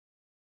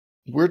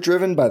We're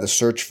driven by the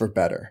search for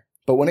better.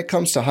 But when it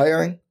comes to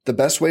hiring, the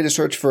best way to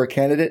search for a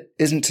candidate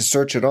isn't to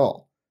search at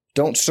all.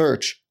 Don't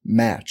search,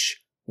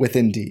 match with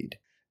Indeed.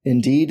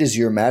 Indeed is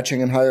your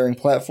matching and hiring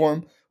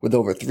platform with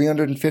over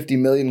 350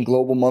 million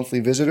global monthly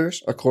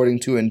visitors,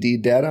 according to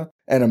Indeed data,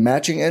 and a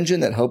matching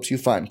engine that helps you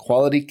find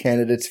quality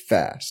candidates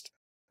fast.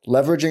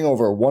 Leveraging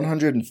over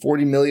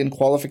 140 million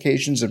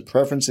qualifications and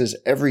preferences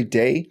every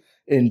day,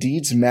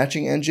 Indeed's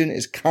matching engine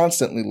is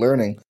constantly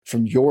learning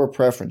from your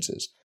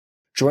preferences.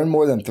 Join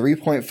more than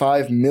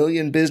 3.5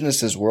 million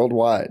businesses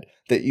worldwide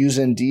that use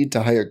Indeed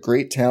to hire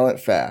great talent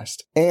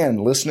fast.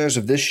 And listeners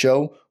of this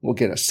show will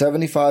get a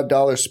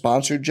 $75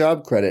 sponsored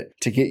job credit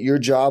to get your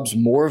jobs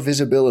more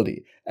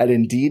visibility at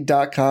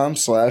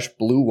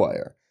Indeed.com/Blue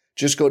Wire.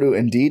 Just go to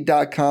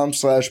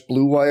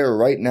Indeed.com/Blue Wire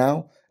right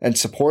now and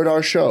support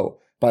our show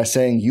by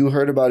saying you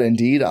heard about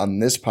Indeed on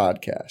this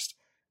podcast.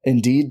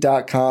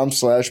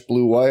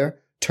 Indeed.com/Blue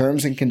Wire.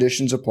 Terms and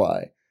conditions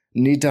apply.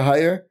 Need to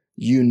hire?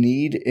 You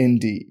need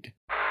Indeed.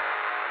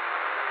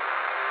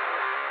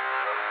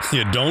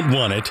 You don't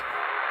want it,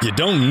 you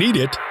don't need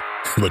it,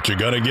 but you're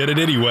going to get it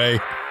anyway.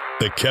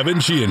 The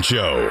Kevin Sheehan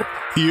Show.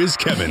 Here's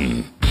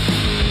Kevin.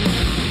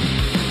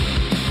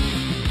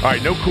 All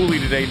right, no Cooley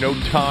today, no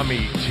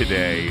Tommy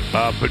today,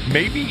 but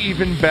maybe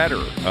even better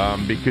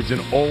because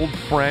an old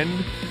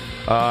friend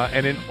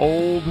and an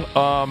old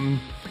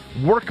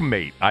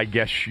workmate, I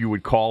guess you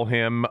would call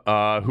him,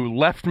 who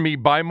left me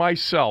by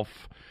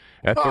myself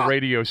at the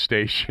radio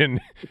station,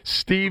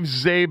 Steve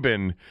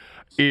Czabe,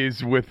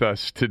 is with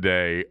us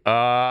today.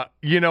 How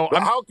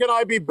can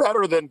I be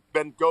better than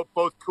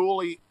both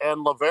Cooley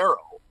and Lavero?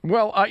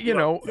 Well,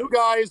 two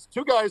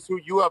guys who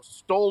you have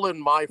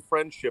stolen my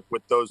friendship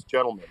with those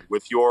gentlemen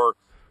with your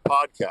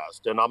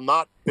podcast, and I'm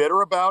not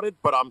bitter about it,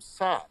 but I'm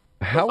sad.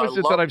 How is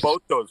it that I've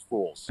both those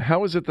fools?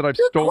 How is it that I've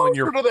You're stolen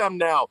closer to them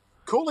now?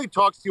 Cooley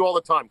talks to you all the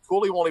time.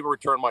 Cooley won't even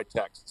return my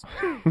texts.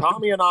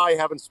 Tommy and I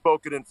haven't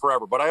spoken in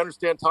forever, but I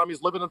understand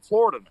Tommy's living in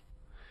Florida now.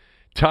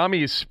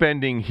 Tommy is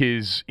spending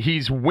he's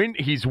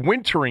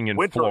wintering in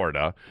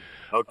Florida.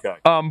 Okay.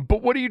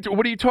 But what are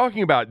you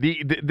talking about?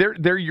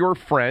 They're your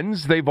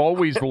friends. They've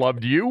always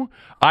loved you.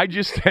 I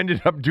just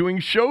ended up doing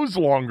shows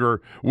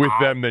longer with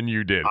them than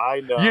you did.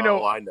 I know.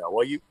 I know.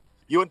 Well, you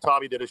and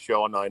Tommy did a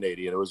show on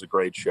 980, and it was a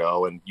great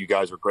show, and you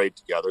guys were great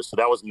together. So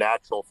that was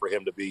natural for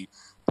him to be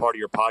part of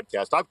your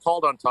podcast. I've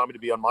called on Tommy to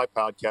be on my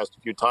podcast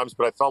a few times,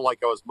 but I felt like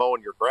I was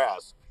mowing your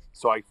grass,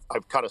 so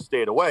I've kind of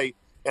stayed away.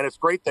 And it's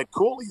great that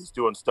Cooley is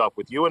doing stuff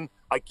with you. And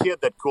I kid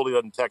that Cooley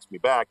doesn't text me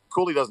back.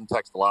 Cooley doesn't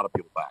text a lot of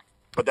people back,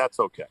 but that's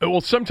okay.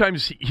 Well,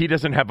 sometimes he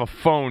doesn't have a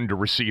phone to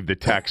receive the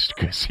text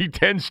because he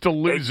tends to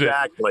lose it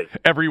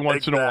every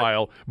once in a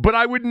while. But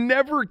I would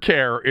never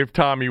care if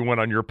Tommy went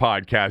on your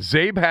podcast.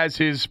 Czabe has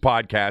his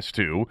podcast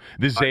too,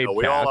 the Czabe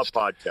We all have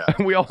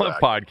podcasts. We all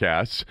have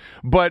podcasts.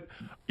 But,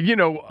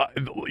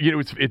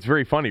 it's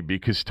very funny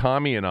because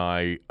Tommy and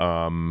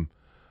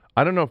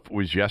I don't know if it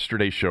was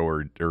yesterday's show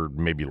or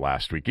maybe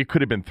last week. It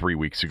could have been 3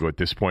 weeks ago at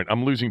this point.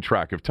 I'm losing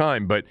track of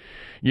time. But,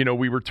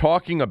 we were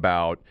talking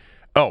about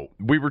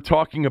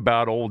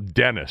old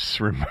Dennis.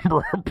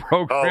 Remember our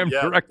program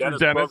director,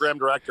 Dennis? Program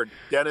director.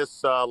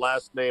 Dennis,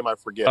 last name, I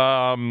forget.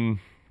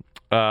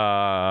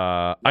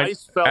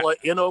 Nice fella,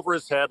 in over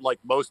his head like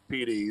most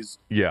PDs.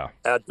 Yeah.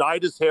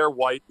 Dyed his hair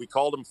white. We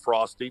called him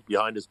Frosty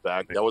behind his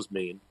back. That was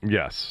mean.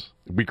 Yes.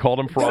 We called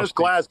him Frosty.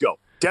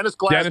 Dennis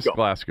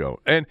Glasgow.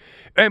 And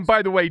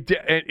by the way,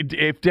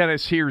 if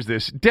Dennis hears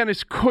this,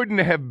 Dennis couldn't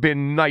have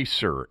been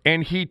nicer,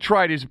 and he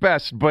tried his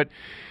best. But,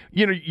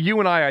 you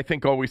and I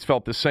think, always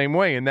felt the same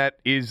way, and that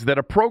is that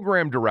a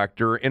program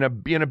director in a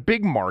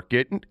big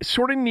market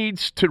sort of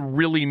needs to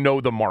really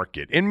know the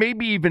market and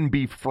maybe even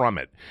be from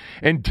it.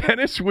 And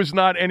Dennis was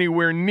not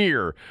anywhere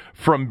near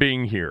from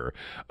being here.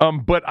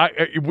 But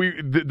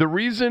the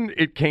reason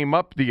it came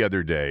up the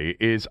other day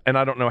is, and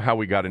I don't know how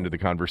we got into the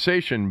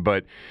conversation,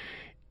 but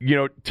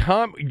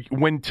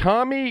when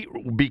Tommy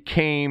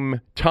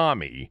became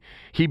Tommy,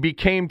 he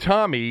became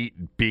Tommy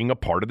being a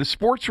part of the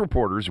sports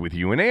reporters with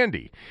you and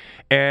Andy.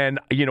 And,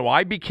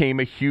 I became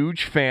a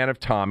huge fan of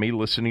Tommy,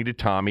 listening to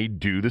Tommy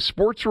do the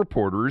sports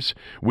reporters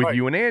with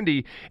you and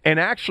Andy. And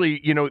actually,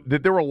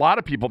 there were a lot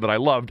of people that I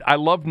loved. I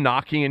loved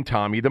Naki and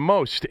Tommy the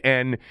most.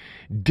 And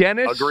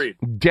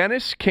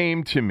Dennis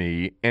came to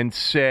me and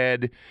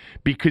said,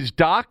 because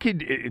Doc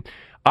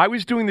I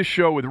was doing the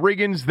show with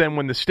Riggins. Then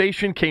when the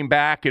station came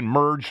back and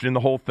merged in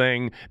the whole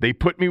thing, they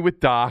put me with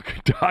Doc.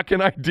 Doc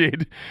and I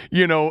did,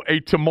 a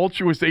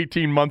tumultuous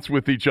 18 months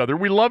with each other.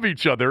 We love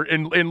each other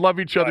and love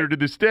each other to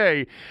this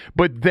day.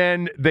 But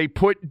then they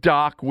put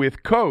Doc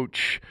with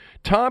Coach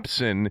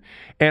Thompson,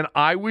 and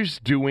I was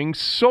doing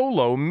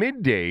solo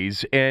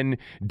middays. And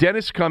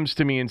Dennis comes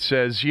to me and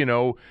says,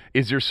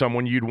 is there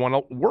someone you'd want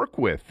to work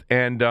with?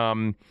 And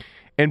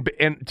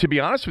And to be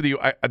honest with you,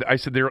 I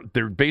said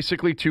they're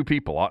basically two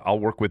people. I'll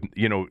work with,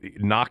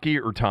 Naki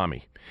or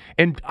Tommy.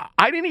 And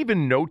I didn't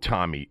even know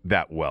Tommy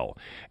that well.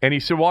 And he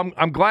said, well,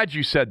 I'm glad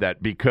you said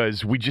that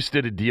because we just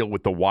did a deal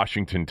with the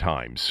Washington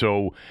Times.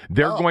 So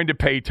they're going to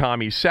pay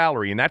Tommy's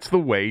salary. And that's the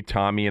way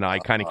Tommy and I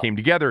kind of came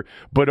together.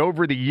 But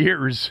over the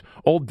years,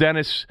 old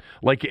Dennis,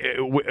 like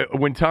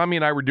when Tommy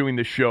and I were doing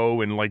the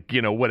show and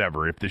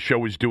whatever, if the show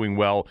was doing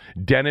well,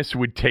 Dennis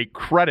would take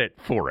credit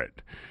for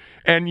it.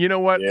 And you know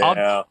what?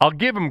 Yeah. I'll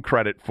give him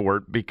credit for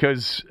it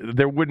because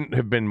there wouldn't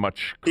have been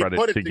much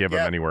credit to give him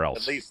anywhere else.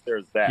 At least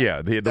there's that.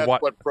 Yeah, that's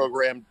what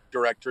program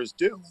directors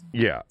do.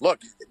 Yeah.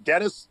 Look,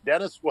 Dennis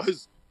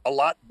was a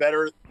lot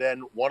better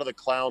than one of the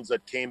clowns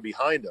that came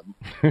behind him,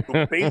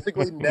 who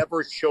basically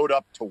never showed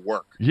up to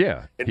work.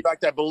 Yeah. In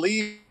fact, I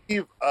believe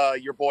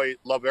your boy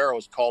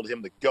Laveros called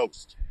him the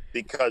ghost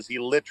because he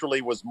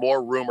literally was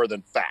more rumor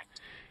than fact.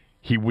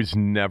 He was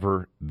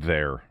never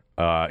there.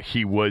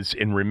 He was,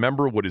 and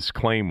remember what his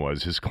claim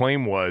was. His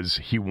claim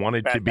was he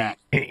wanted to be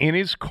in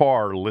his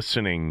car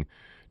listening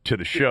to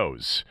the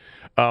shows,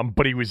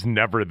 but he was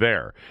never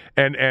there.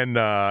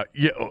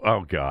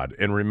 Oh God!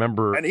 And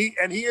remember, and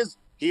he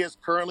is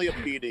currently a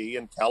PD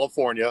in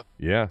California,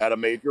 at a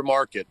major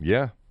market,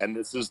 And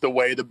this is the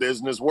way the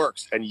business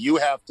works. And you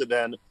have to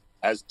then,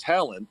 as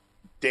talent,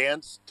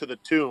 dance to the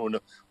tune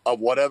of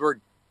whatever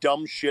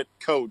dumb shit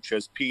coach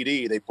as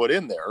PD they put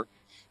in there,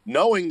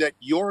 knowing that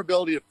your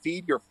ability to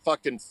feed your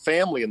fucking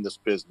family in this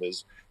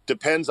business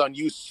depends on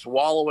you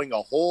swallowing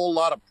a whole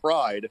lot of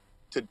pride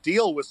to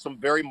deal with some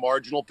very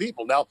marginal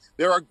people. Now,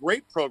 there are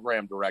great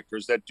program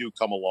directors that do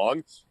come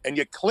along, and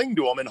you cling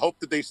to them and hope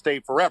that they stay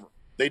forever.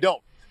 They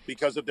don't,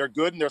 because if they're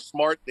good and they're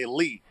smart, they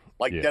leave,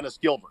 like Dennis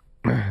Gilbert.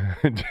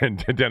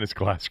 Dennis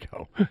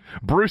Glasgow.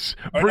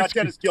 Not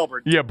Dennis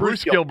Gilbert. Yeah,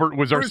 Bruce Gilbert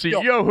was our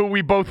CEO, who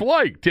we both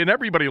liked, and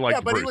everybody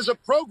liked Bruce. Yeah, but he was a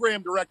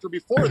program director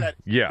before that.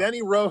 Then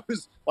he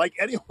rose, like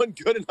anyone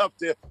good enough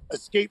to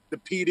escape the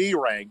PD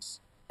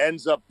ranks,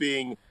 ends up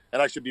being,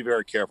 and I should be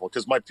very careful,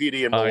 because my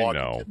PD in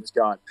Milwaukee,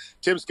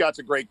 Tim Scott's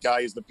a great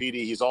guy. He's the PD.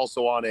 He's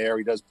also on air.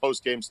 He does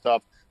post-game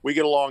stuff. We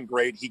get along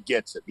great. He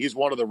gets it. He's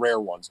one of the rare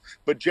ones.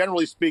 But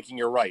generally speaking,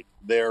 you're right.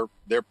 They're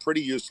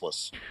pretty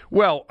useless.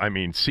 Well, I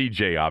mean,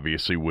 CJ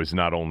obviously was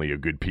not only a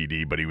good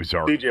PD, but he was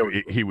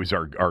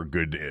our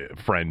good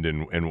friend,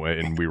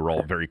 and we were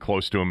all very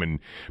close to him. And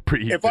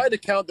if I had to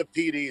count the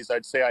PDs,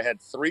 I'd say I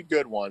had 3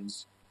 good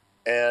ones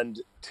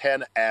and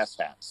 10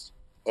 asshats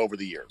over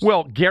the years.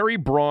 Well, Gary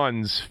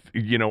Braun's,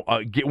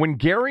 when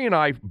Gary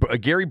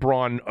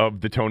Braun of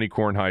the Tony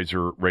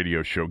Kornheiser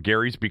radio show,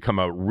 Gary's become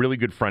a really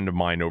good friend of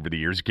mine over the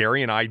years.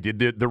 Gary and I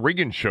did the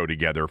Riggin show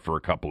together for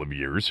a couple of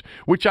years,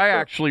 which I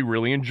actually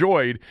really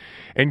enjoyed.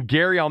 And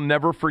Gary, I'll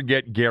never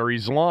forget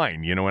Gary's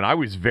line, and I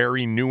was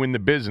very new in the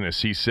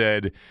business. He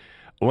said,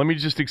 let me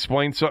just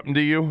explain something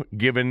to you,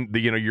 given the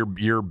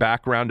your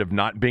background of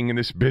not being in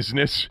this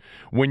business.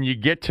 When you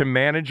get to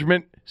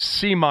management,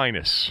 C-.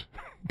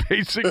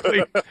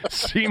 Basically,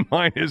 C-.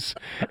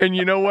 And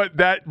you know what?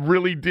 That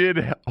really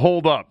did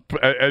hold up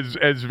as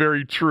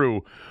very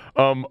true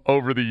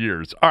over the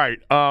years. All right.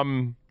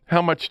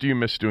 How much do you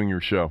miss doing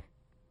your show?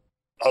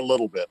 A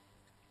little bit.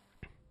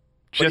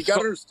 But you got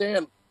to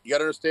understand. You got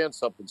to understand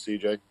something,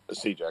 CJ.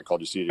 CJ, I called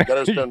you CJ. You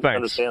got to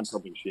understand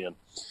something, Sheehan.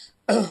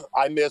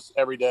 I miss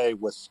every day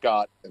with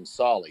Scott and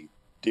Solly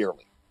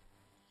dearly.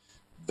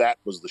 That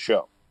was the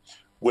show.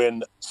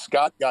 When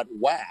Scott got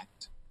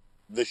whacked,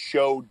 the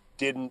show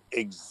didn't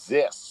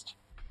exist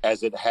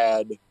as it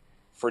had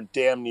for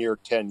damn near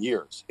 10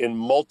 years in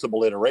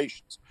multiple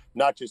iterations,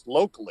 not just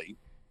locally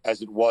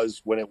as it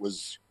was when it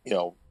was,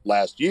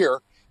 last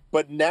year,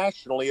 but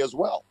nationally as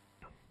well.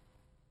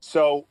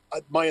 So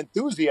my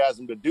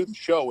enthusiasm to do the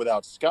show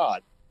without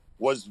Scott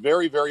was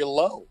very, very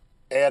low.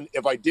 And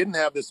if I didn't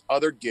have this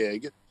other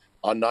gig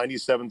on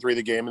 97.3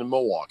 The Game in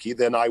Milwaukee,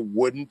 then I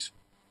wouldn't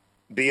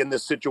be in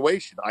this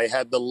situation. I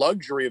had the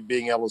luxury of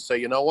being able to say,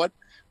 you know what?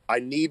 I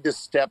need to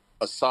step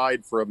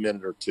aside for a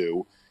minute or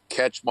two,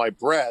 catch my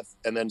breath,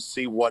 and then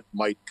see what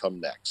might come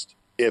next,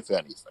 if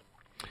anything.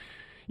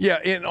 Yeah,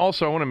 and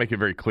also I want to make it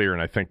very clear,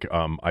 and I think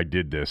I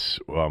did this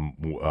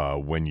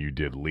when you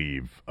did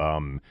leave.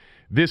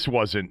 This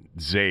wasn't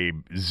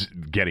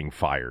Czabe getting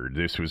fired.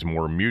 This was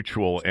more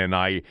mutual, and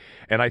I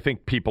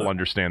think people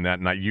understand that,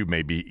 and you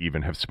maybe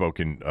even have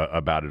spoken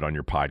about it on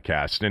your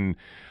podcast. And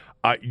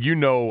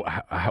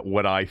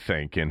what I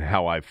think and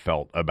how I've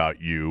felt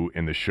about you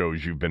and the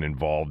shows you've been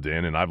involved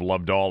in, and I've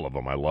loved all of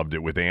them. I loved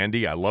it with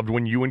Andy. I loved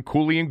when you and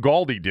Cooley and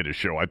Galdi did a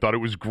show. I thought it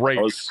was great.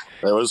 It was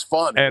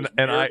fun.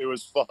 It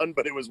was fun,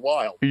 but it was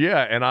wild.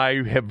 Yeah, and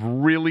I have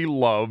really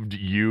loved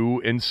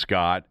you and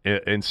Scott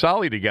and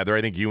Solly together. I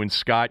think you and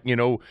Scott,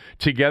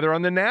 together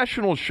on the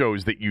national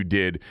shows that you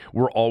did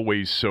were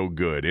always so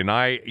good. And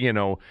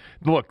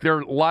look, there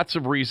are lots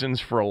of reasons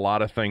for a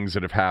lot of things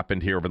that have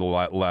happened here over the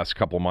last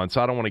couple of months.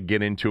 I don't want to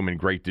get into them in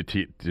great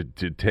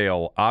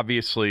detail.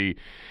 Obviously,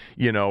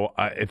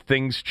 if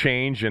things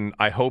change, and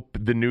I hope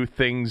the new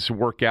things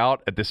work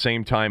out. At the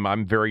same time,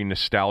 I'm very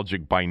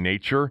nostalgic by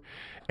nature,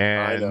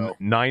 And I know.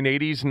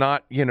 980's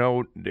not,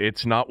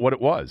 it's not what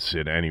it was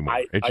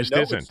anymore. It just I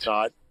know isn't. it's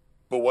not.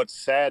 But what's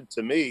sad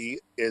to me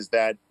is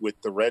that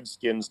with the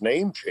Redskins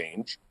name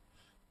change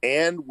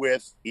and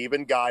with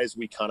even guys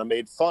we kind of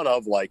made fun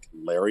of, like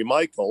Larry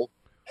Michael,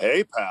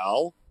 hey,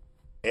 pal,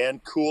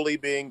 and Cooley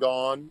being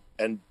gone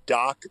and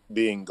Doc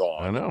being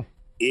gone, I know.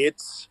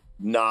 it's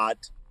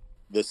not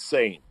the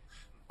same.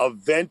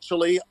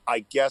 Eventually, I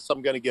guess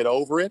I'm going to get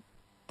over it,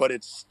 but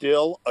it's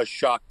still a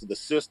shock to the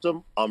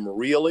system. I'm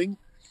reeling.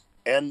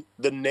 And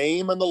the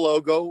name and the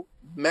logo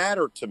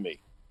matter to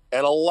me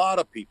and a lot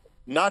of people.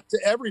 Not to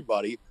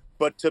everybody,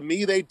 but to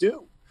me, they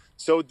do.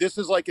 So this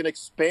is like an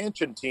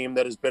expansion team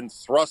that has been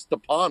thrust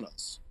upon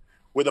us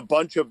with a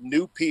bunch of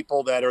new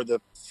people that are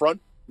the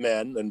front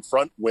men and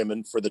front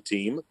women for the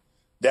team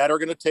that are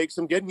going to take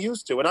some getting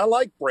used to. And I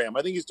like Bram.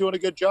 I think he's doing a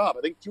good job.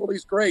 I think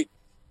Julie's great.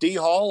 D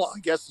Hall, I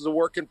guess, is a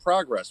work in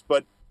progress,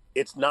 but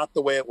it's not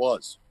the way it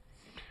was.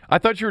 I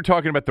thought you were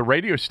talking about the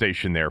radio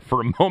station there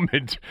for a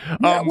moment.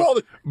 Yeah,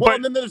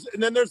 and then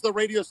there's the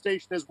radio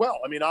station as well.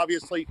 I mean,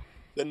 obviously,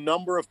 the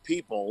number of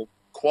people,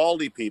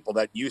 quality people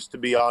that used to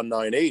be on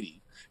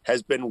 980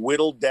 has been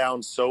whittled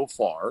down so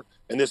far,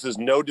 and this is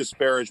no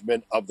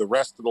disparagement of the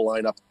rest of the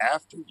lineup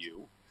after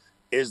you,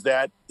 is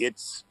that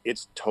it's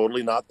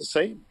totally not the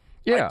same.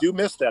 Yeah. I do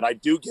miss that. I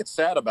do get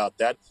sad about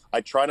that. I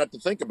try not to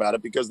think about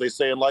it because they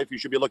say in life you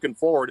should be looking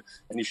forward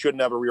and you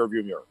shouldn't have a rear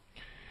view mirror.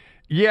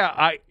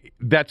 Yeah,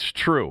 that's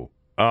true.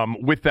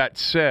 With that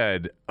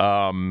said,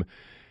 for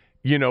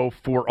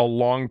a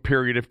long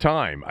period of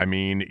time, I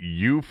mean,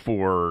 you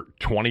for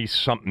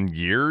 20-something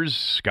years,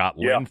 Scott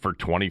Lynn for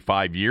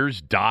 25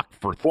 years, Doc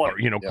for,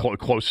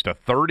 close to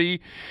 30,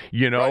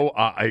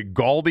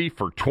 Galdi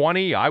for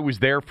 20. I was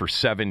there for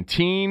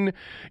 17,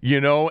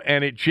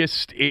 and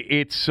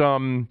it's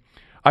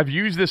I've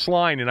used this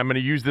line, and I'm going to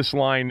use this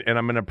line, and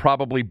I'm going to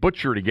probably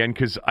butcher it again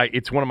because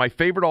it's one of my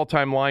favorite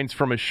all-time lines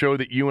from a show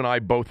that you and I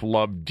both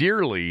love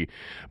dearly.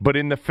 But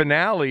in the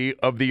finale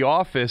of The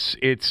Office,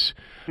 it's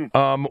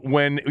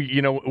when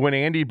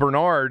Andy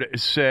Bernard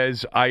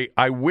says,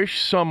 I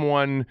wish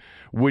someone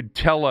would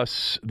tell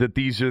us that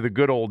these are the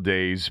good old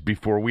days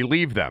before we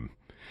leave them.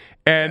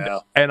 And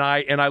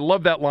I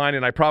love that line,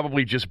 and I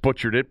probably just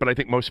butchered it, but I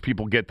think most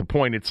people get the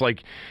point. It's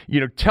like,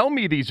 tell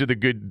me these are the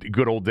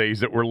good old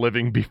days that we're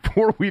living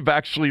before we've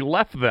actually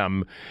left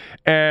them.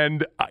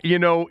 And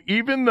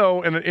even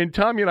though, and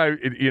Tommy and I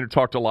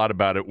talked a lot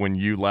about it when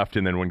you left,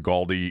 and then when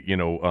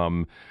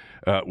Galdi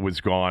was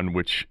gone,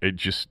 which it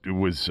just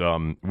was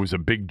a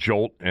big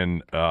jolt.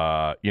 And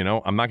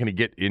I'm not going to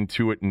get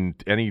into it in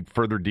any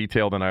further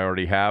detail than I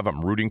already have. I'm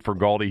rooting for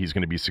Galdi. He's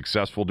going to be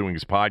successful doing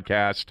his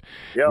podcast.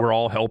 Yep. We're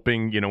all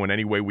helping, in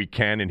any way we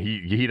can, and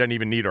he doesn't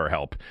even need our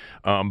help.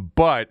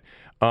 But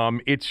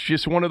it's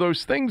just one of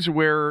those things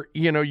where,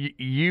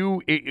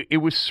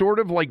 it was sort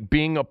of like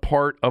being a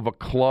part of a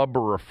club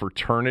or a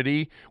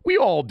fraternity. We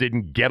all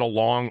didn't get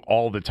along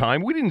all the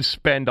time. We didn't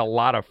spend a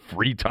lot of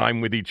free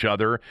time with each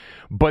other,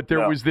 but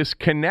there was this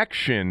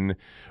connection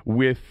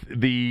with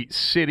the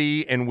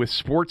city and with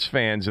sports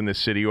fans in the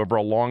city over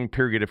a long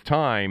period of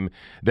time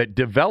that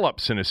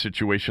develops in a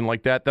situation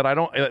like that that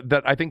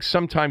I think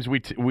sometimes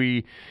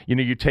we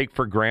you take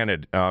for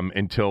granted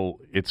until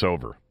it's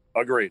over.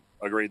 Agreed.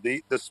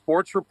 The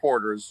sports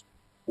reporters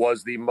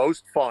was the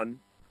most fun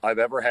I've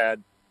ever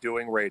had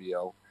doing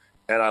radio,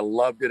 and I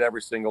loved it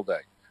every single day.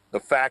 The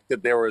fact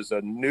that there was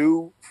a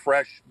new,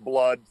 fresh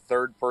blood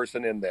third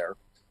person in there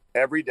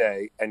every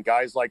day, and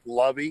guys like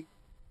Lovey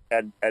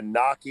and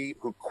Naki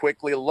who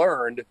quickly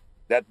learned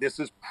that this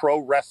is pro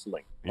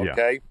wrestling.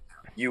 Okay,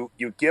 you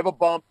give a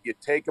bump, you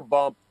take a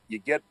bump, you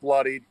get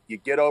bloodied, you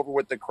get over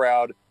with the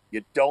crowd.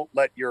 You don't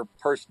let your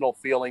personal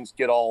feelings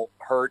get all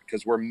hurt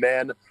because we're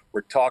men. We're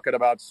talking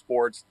about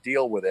sports.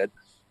 Deal with it.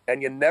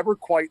 And you never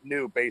quite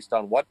knew based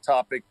on what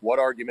topic, what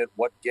argument,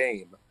 what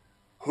game,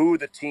 who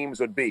the teams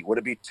would be. Would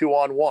it be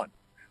 2-on-1?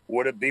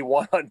 Would it be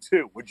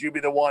 1-on-2? Would you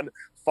be the one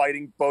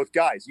fighting both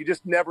guys? You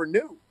just never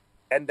knew.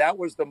 And that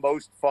was the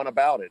most fun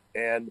about it.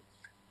 And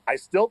I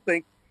still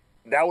think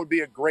that would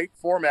be a great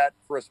format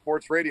for a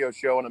sports radio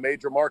show in a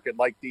major market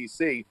like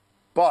DC.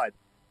 But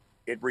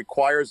it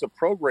requires a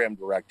program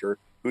director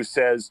who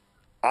says,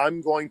 I'm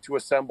going to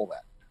assemble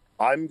that.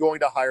 I'm going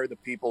to hire the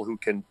people who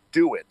can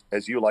do it,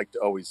 as you like to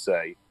always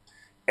say,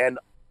 and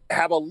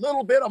have a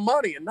little bit of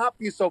money and not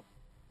be so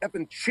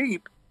effing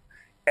cheap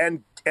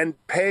and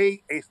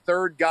pay a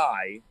third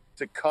guy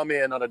to come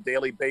in on a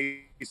daily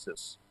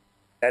basis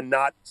and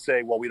not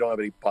say, well, we don't have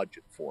any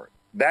budget for it.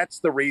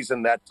 That's the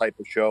reason that type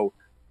of show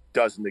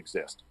doesn't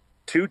exist.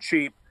 Too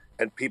cheap,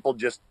 and people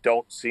just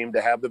don't seem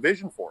to have the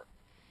vision for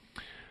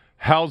it.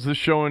 How's the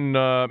show in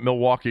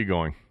Milwaukee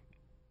going?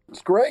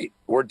 It's great.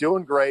 We're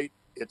doing great.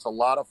 It's a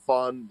lot of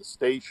fun. The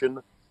station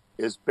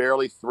is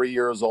barely 3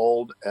 years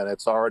old, and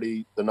it's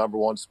already the number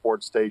one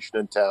sports station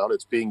in town.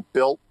 It's being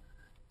built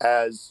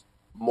as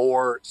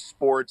more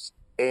sports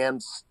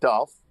and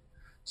stuff.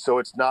 So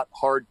it's not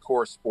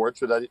hardcore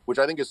sports, which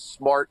I think is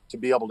smart to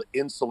be able to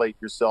insulate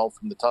yourself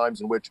from the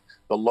times in which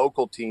the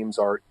local teams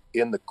are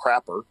in the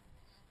crapper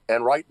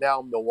And right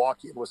now,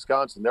 Milwaukee and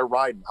Wisconsin, they're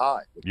riding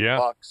high with the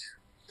Bucks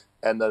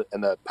and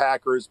the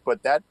Packers,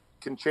 but that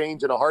can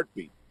change in a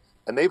heartbeat.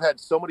 And they've had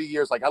so many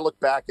years. Like, I look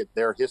back at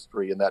their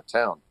history in that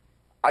town.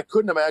 I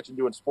couldn't imagine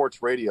doing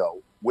sports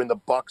radio when the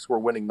Bucks were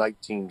winning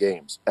 19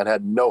 games and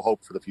had no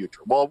hope for the future.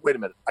 Well, wait a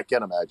minute. I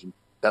can't imagine.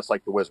 That's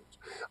like the Wizards.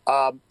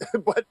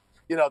 But,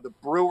 the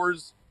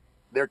Brewers,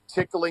 they're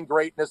tickling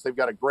greatness. They've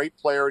got a great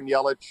player in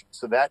Yelich,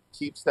 so that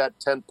keeps that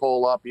tent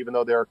pole up, even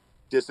though they're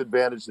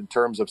disadvantaged in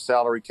terms of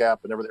salary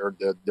cap and everything, or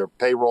their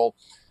payroll.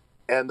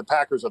 And the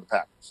Packers are the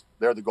Packers.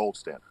 They're the gold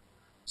standard.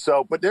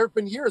 So, but there have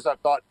been years I've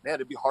thought, man,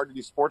 it'd be hard to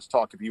do sports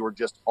talk if you were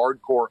just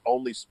hardcore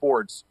only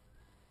sports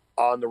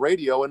on the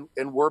radio,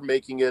 and we're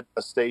making it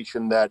a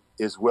station that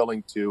is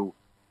willing to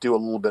do a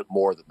little bit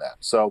more than that.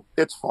 So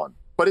it's fun,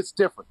 but it's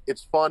different.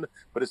 It's fun,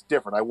 but it's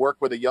different. I work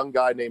with a young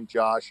guy named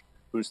Josh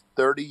who's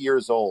 30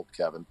 years old,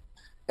 Kevin.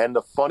 And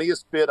the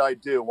funniest bit I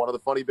do, one of the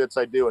funny bits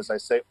I do, is I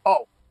say,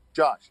 oh,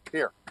 Josh,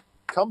 here,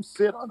 come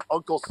sit on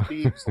Uncle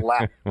Steve's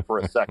lap for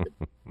a second.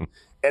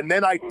 And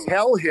then I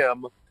tell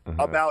him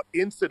about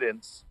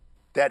incidents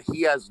that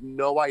he has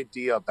no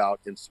idea about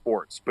in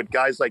sports. But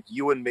guys like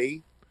you and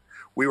me,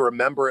 we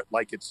remember it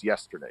like it's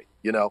yesterday.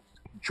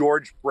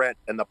 George Brett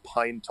and the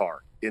pine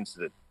tar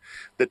incident.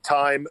 The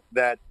time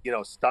that,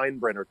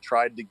 Steinbrenner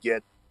tried to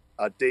get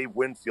Dave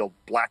Winfield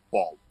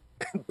blackballed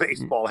and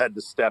baseball had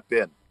to step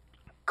in.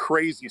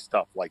 Crazy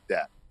stuff like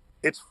that.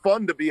 It's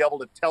fun to be able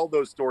to tell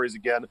those stories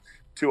again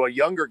to a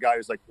younger guy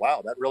who's like,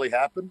 wow, that really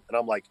happened? And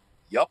I'm like,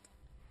 yup,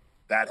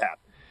 that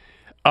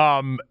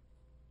happened.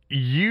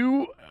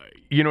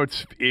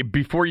 It's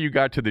before you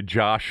got to the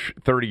Josh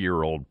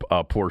 30-year-old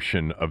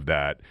portion of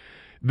that.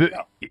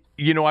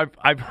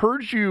 I've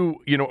heard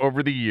you,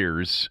 over the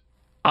years.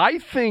 I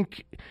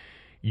think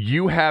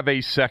you have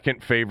a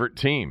second favorite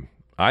team.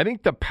 I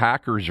think the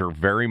Packers are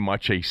very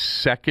much a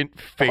second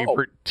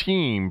favorite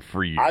team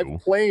for you.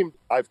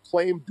 I've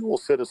claimed dual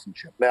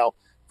citizenship. Now,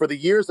 for the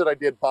years that I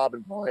did Bob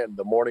and Brian,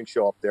 the morning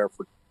show up there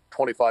for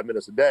 25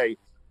 minutes a day,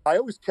 I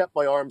always kept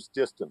my arm's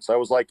distance. I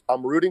was like,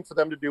 I'm rooting for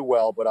them to do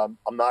well, but I'm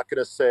not going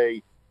to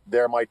say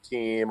they're my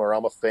team or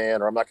I'm a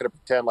fan, or I'm not going to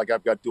pretend like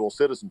I've got dual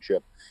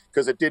citizenship,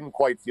 because it didn't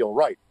quite feel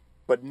right.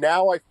 But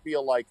now I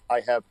feel like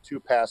I have two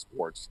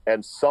passports,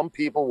 and some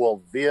people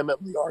will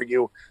vehemently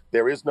argue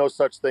there is no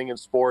such thing in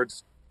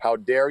sports. How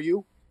dare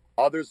you?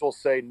 Others will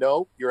say,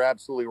 no, you're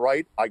absolutely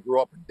right. I grew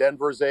up in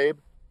Denver, Czabe,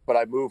 but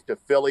I moved to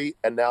Philly,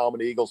 and now I'm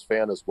an Eagles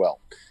fan as well.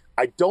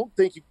 I don't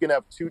think you can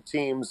have two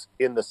teams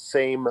in the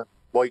same,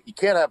 well, you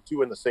can't have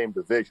two in the same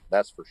division,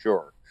 that's for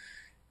sure.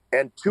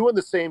 And two in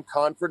the same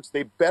conference,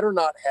 they better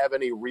not have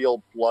any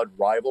real blood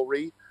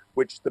rivalry,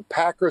 which the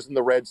Packers and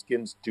the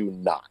Redskins do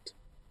not.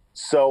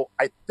 So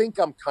I think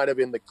I'm kind of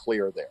in the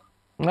clear there.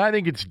 I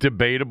think it's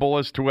debatable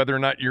as to whether or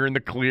not you're in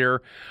the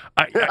clear,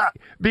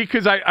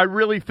 because I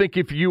really think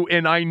if you,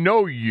 and I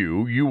know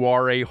you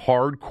are a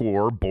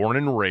hardcore, born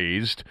and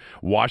raised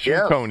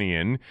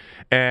Washingtonian,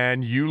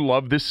 and you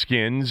love the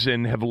Skins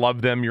and have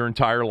loved them your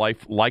entire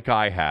life like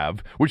I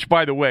have, which,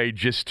 by the way,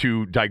 just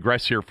to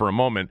digress here for a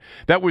moment,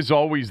 that was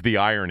always the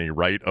irony,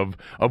 right, of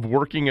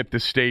working at the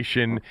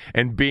station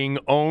and being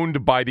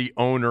owned by the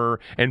owner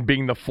and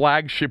being the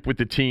flagship with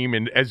the team.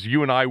 And as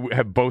you and I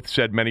have both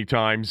said many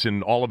times,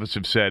 and all of us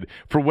have said,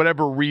 for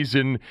whatever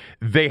reason,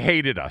 they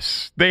hated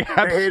us. They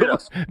hated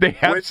us. They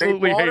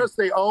absolutely hated us.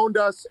 They owned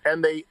us,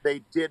 and they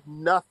did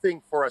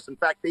nothing for us. In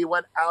fact, they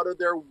went out of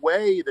their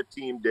way, the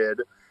team did,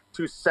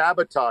 to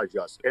sabotage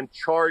us and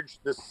charge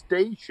the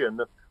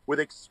station with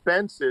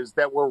expenses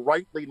that were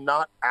rightly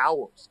not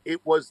ours.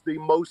 It was the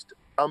most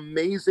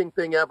amazing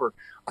thing ever.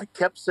 I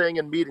kept saying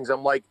in meetings,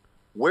 I'm like,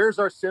 where's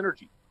our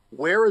synergy?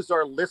 Where is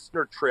our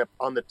listener trip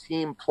on the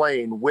team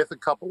plane with a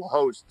couple of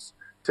hosts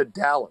to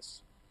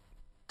Dallas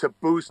to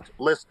boost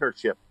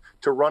listenership,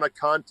 to run a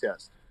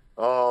contest?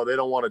 Oh, they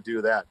don't want to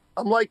do that.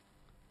 I'm like,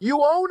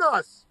 you own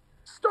us.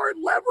 Start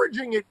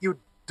leveraging it, you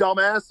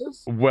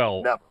dumbasses.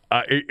 Well,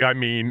 I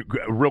mean,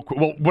 real quick.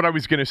 Well, what I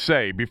was going to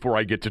say before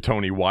I get to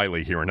Tony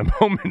Wiley here in a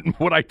moment,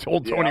 what I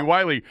told Tony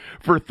Wiley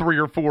for 3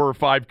 or 4 or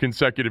 5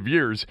 consecutive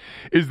years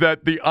is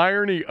that the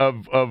irony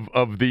of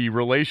the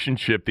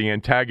relationship, the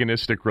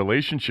antagonistic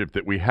relationship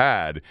that we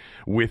had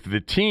with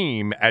the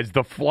team as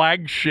the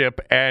flagship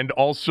and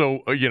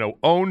also,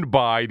 owned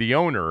by the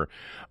owner,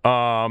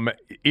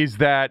 is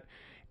that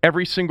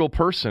every single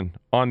person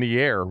on the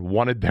air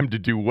wanted them to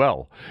do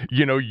well.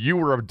 You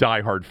were a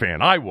diehard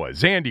fan. I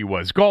was. Andy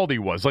was. Galdi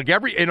was.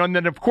 And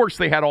then, of course,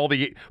 they had all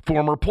the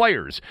former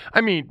players.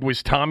 I mean,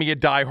 was Tommy a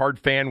diehard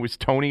fan? Was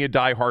Tony a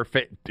diehard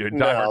fan?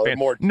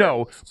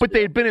 No, but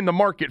they had been in the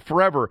market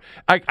forever.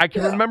 I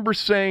can remember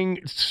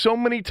saying so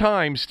many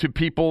times to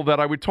people that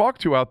I would talk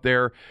to out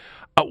there,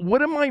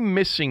 what am I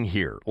missing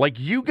here? Like,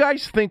 you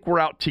guys think we're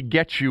out to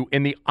get you,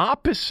 and the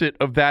opposite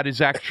of that is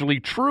actually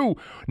true.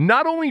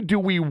 Not only do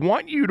we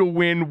want you to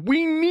win,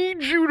 we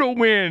need you to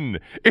win.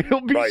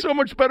 It'll be so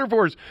much better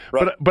for us.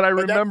 Right. But I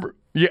remember,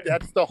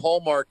 that's the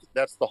hallmark.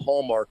 That's the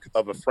hallmark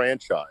of a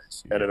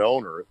franchise and an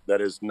owner that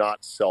is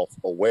not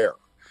self-aware.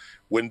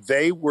 When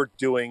they were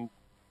doing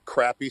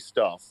crappy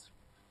stuff,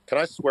 Can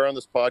I swear on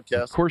this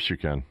podcast? Of course you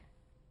can.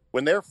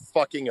 When they're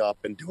fucking up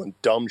and doing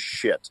dumb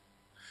shit,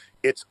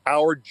 it's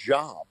our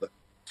job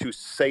to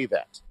say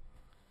that.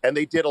 And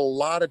they did a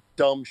lot of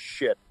dumb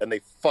shit, and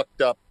they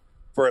fucked up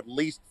for at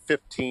least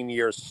 15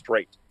 years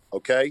straight,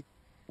 okay?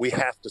 We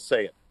have to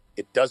say it.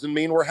 It doesn't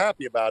mean we're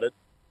happy about it,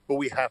 but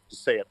we have to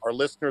say it. Our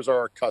listeners are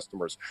our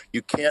customers.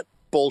 You can't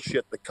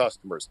bullshit the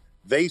customers.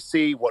 They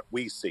see what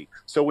we see.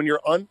 So when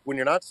you're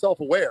not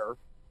self-aware,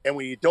 and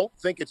when you don't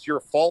think it's your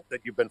fault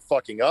that you've been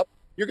fucking up,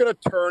 you're going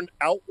to turn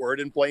outward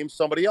and blame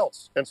somebody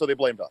else. And so they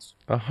blamed us.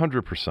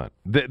 100%.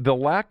 The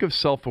lack of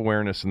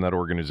self-awareness in that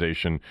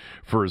organization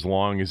for as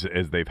long as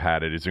they've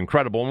had it is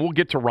incredible. And we'll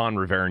get to Ron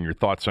Rivera and your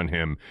thoughts on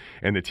him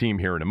and the team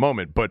here in a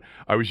moment. But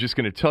I was just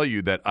going to tell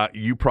you that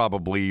you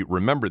probably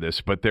remember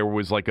this, but there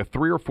was like a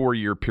 3 or 4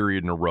 year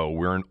period in a row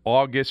where in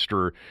August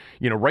or,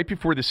 right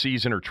before the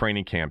season or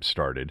training camp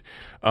started,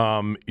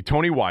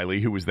 Tony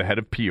Wiley, who was the head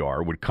of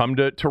PR, would come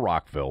to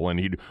Rockville and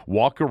he'd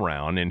walk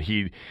around and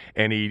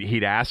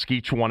he'd ask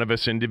each one of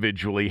us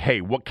individually,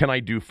 hey, what can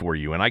I do for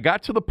you? And I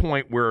got to the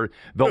point where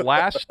the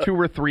last 2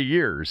 or 3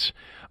 years,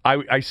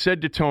 I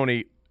said to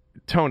Tony,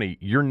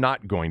 you're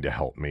not going to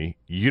help me.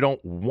 You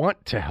don't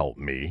want to help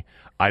me.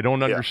 I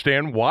don't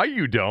understand why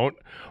you don't,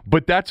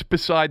 but that's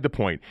beside the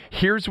point.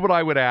 Here's what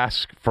I would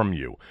ask from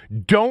you.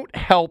 Don't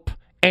help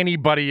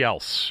anybody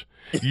else.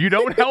 You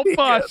don't help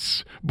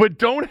us, but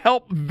don't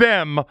help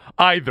them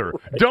either.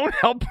 Don't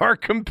help our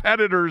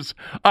competitors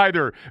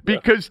either.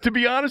 Because to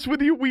be honest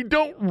with you, we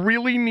don't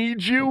really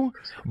need you,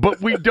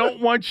 but we don't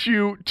want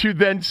you to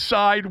then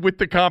side with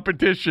the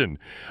competition.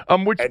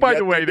 Which, by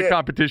the way, the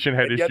competition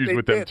had issues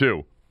with them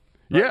too.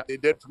 Right, yeah, they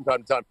did from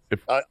time to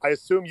time. I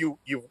assume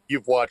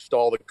you've watched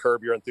all the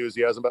Curb Your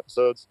Enthusiasm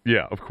episodes.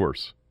 Yeah, of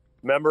course.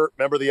 Remember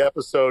the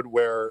episode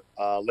where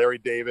Larry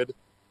David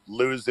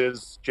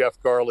loses Jeff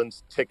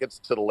Garland's tickets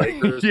to the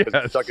Lakers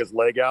because he stuck his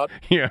leg out.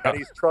 Yeah. And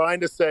he's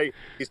trying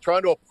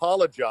to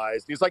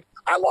apologize. He's like,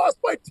 I lost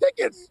my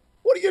tickets.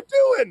 What are you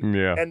doing?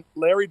 Yeah. And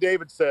Larry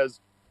David says,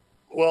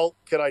 well,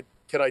 can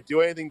I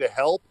do anything to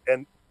help?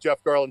 And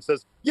Jeff Garland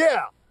says,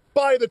 yeah,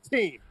 buy the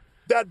team.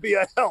 That'd be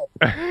a help.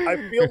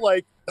 I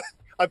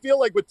feel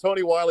like with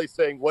Tony Wiley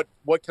saying,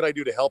 what can I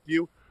do to help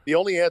you? The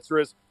only answer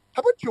is,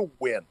 how about you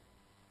win?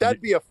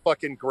 That'd be a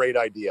fucking great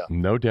idea.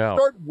 No doubt.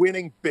 Start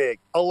winning big.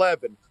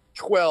 11,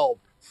 12,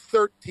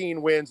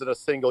 13 wins in a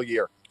single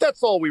year.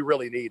 That's all we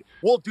really need.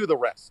 We'll do the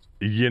rest.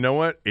 You know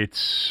what? It's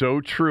so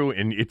true.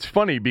 And it's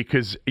funny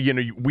because,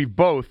 we've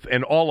both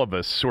and all of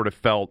us sort of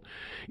felt,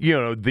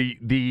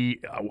 the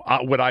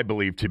what I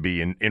believe to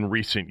be in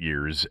recent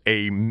years,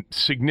 a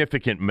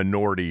significant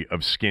minority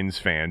of Skins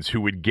fans who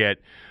would get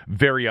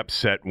very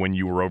upset when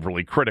you were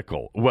overly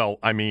critical. Well,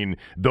 I mean,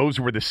 those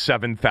were the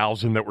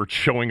 7,000 that were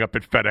showing up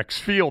at FedEx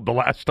Field the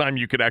last time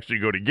you could actually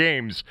go to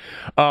games.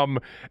 I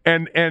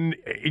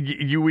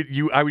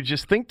would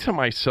just think to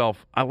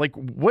myself,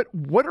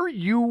 what are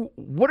you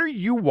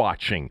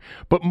watching?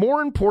 But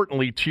more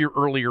importantly, to your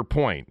earlier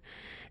point,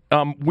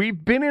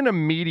 we've been in a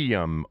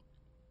medium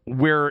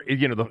where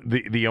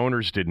the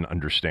owners didn't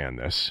understand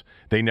this.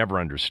 They never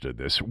understood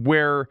this.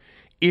 Where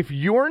if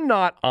you're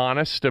not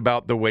honest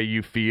about the way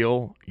you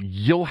feel,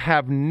 you'll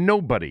have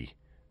nobody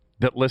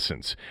that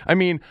listens. I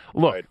mean,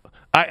 look. Right.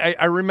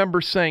 I remember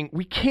saying,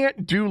 we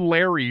can't do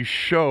Larry's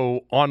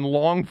show on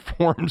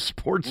long-form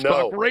sports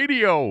talk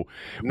radio.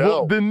 No.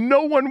 Well, then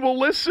no one will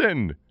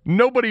listen.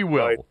 Nobody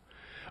will.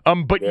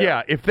 Right. But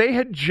if they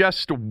had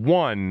just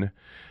won,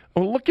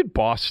 look at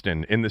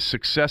Boston and the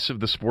success of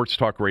the sports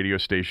talk radio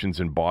stations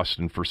in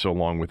Boston for so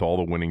long with all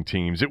the winning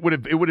teams. It would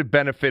have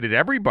benefited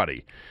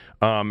everybody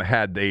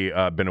had they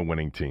been a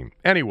winning team.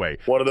 Anyway,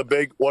 one of the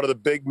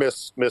big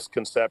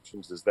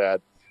misconceptions is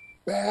that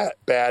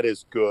bad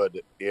is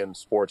good in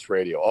sports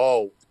radio.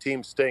 Oh, the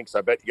team stinks.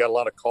 I bet you got a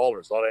lot of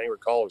callers, a lot of angry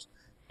callers.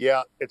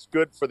 Yeah, it's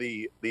good for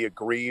the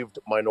aggrieved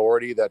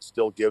minority that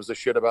still gives a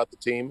shit about the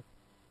team.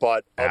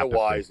 But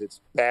otherwise, it's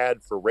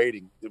bad for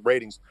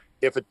ratings.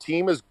 If a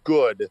team is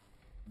good,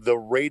 the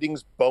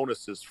ratings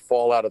bonuses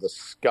fall out of the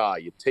sky.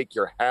 You take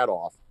your hat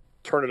off,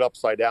 turn it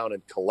upside down,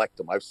 and collect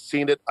them. I've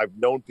seen it. I've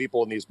known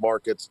people in these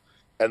markets,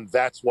 and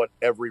that's what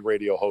every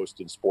radio host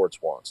in sports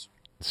wants.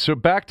 So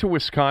back to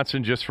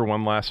Wisconsin just for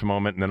one last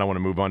moment, and then I want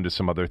to move on to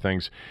some other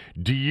things.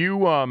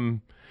 You're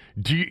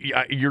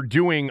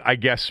doing, I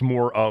guess,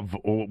 more of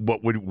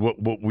what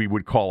we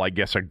would call, I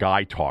guess, a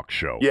guy talk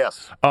show.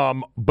 Yes.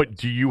 But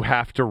do you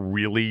have to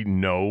really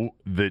know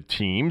the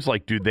teams?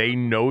 Like, do they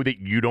know that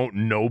you don't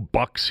know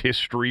Bucks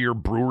history or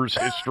Brewers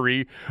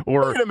history,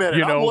 or wait a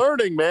minute, I'm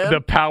learning, man. The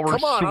power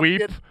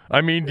sweep? I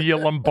mean, do you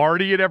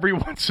Lombardi it every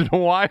once in a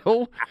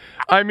while?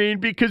 I mean,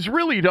 because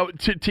really, to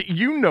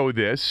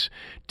this,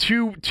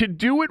 to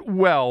do it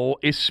well,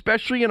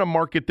 especially in a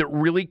market that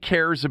really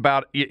cares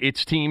about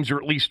its teams, or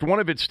at least one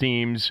of its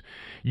teams,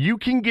 you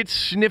can get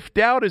sniffed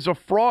out as a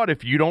fraud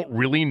if you don't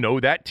really know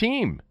that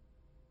team.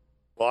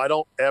 Well, I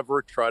don't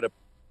ever try to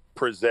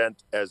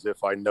present as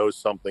if I know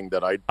something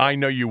that I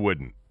know you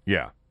wouldn't.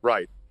 Yeah.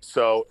 Right.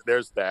 So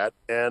there's that.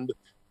 And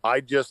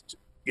I just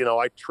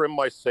I trim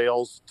my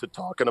sails to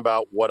talking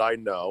about what I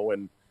know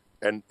and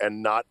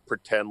not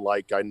pretend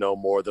like I know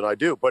more than I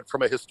do. But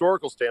from a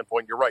historical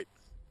standpoint, you're right.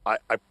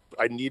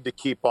 I need to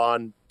keep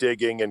on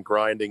digging and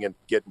grinding and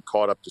getting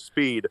caught up to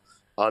speed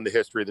on the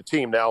history of the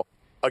team. Now,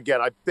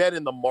 again, I've been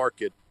in the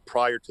market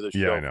prior to the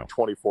show for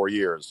 24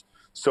 years.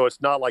 So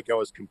it's not like I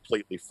was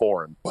completely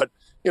foreign. But,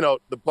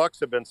 the Bucks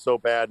have been so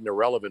bad and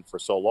irrelevant for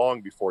so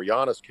long before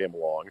Giannis came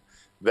along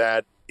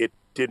that it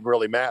didn't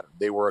really matter.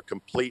 They were a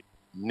complete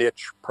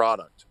niche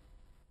product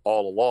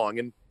all along.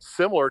 And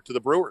similar to the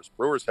Brewers.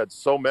 Brewers had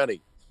so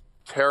many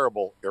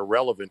terrible,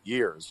 irrelevant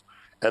years,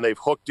 and they've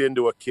hooked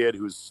into a kid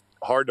who's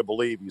hard to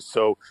believe.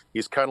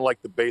 He's kind of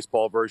like the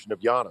baseball version of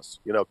Giannis.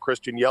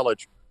 Christian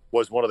Yelich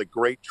was one of the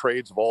great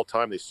trades of all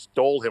time. They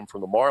stole him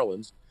from the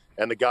Marlins,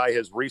 and the guy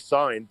has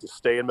re-signed to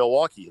stay in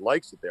Milwaukee. He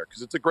likes it there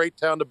because it's a great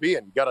town to be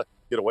in. You got to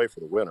get away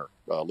for the winter,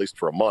 at least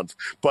for a month.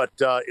 But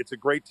it's a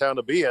great town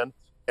to be in.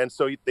 And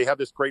so they have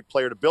this great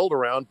player to build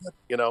around. But,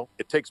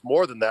 it takes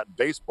more than that in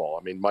baseball.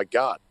 I mean, my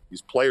God,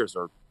 these players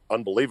are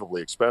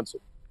unbelievably expensive.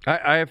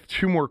 I have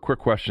two more quick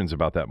questions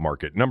about that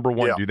market. Number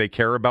one, do they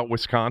care about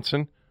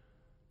Wisconsin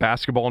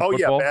basketball and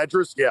football? Oh, yeah,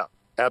 Badgers? Yeah,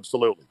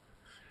 absolutely.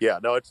 Yeah,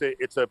 no, it's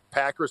a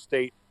Packer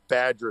State,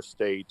 Badger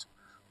State,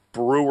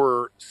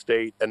 Brewer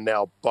State, and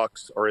now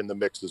Bucks are in the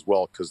mix as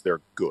well because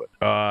they're good.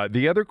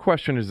 The other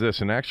question is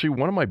this, and actually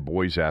one of my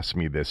boys asked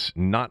me this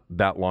not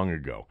that long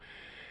ago.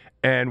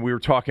 And we were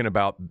talking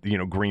about,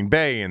 Green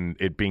Bay and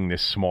it being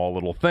this small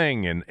little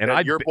thing. And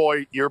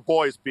your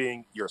boys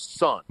being your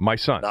son. My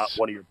son. Not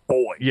one of your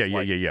boys.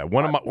 Yeah.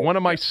 One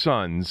of my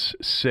sons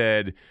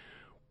said,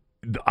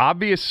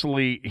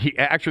 obviously,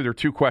 there are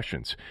two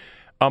questions.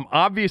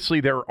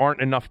 Obviously, there aren't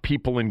enough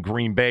people in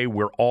Green Bay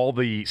where all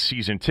the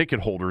season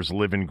ticket holders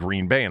live in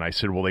Green Bay. And I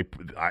said, well,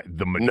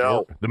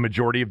 the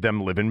majority of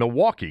them live in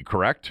Milwaukee,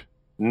 correct?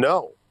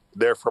 No.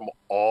 They're from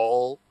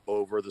all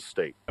over the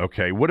state.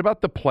 Okay. What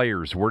about the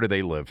players? Where do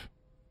they live?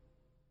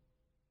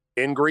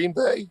 In Green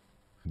Bay.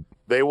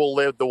 They will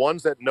live. The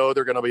ones that know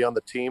they're going to be on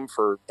the team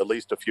for at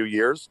least a few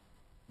years,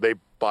 they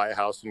buy a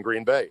house in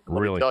Green Bay.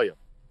 Let me tell you,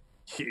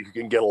 you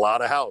can get a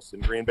lot of house in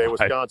Green Bay,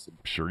 Wisconsin.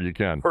 Sure you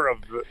can. For a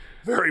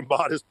very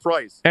modest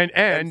price.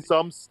 And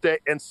some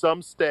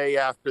stay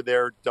after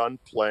they're done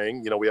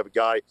playing. We have a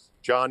guy,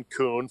 John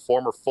Kuhn,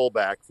 former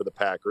fullback for the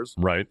Packers.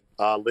 Right.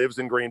 Lives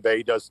in Green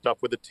Bay, does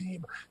stuff with the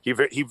team.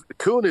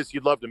 Kuhn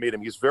you'd love to meet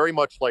him. He's very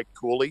much like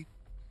Cooley,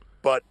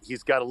 but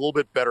he's got a little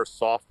bit better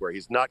software.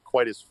 He's not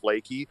quite as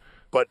flaky,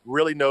 but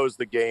really knows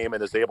the game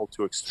and is able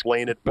to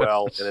explain it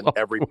well and in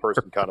every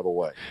person kind of a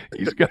way.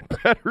 He's got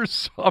better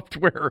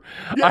software.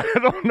 Yeah. I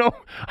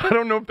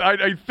don't know.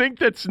 I think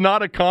that's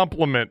not a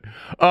compliment.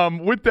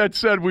 With that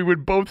said, we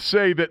would both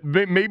say that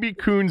maybe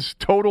Kuhn's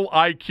total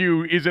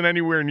IQ isn't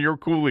anywhere near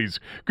Cooley's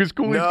because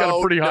Cooley's got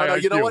a pretty high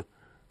IQ. You know what?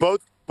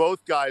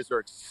 Both guys are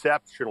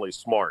exceptionally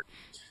smart.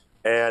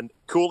 And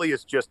Cooley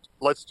is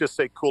let's just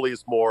say Cooley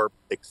is more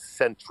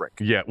eccentric.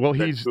 Yeah, well,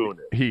 he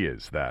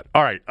is that.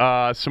 All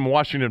right, some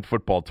Washington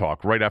football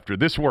talk right after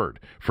this word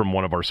from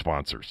one of our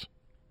sponsors.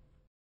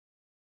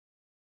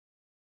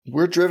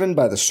 We're driven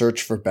by the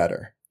search for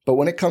better. But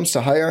when it comes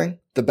to hiring,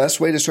 the best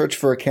way to search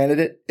for a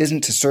candidate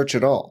isn't to search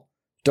at all.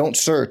 Don't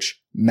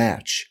search,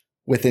 match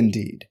with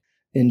Indeed.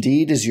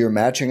 Indeed is your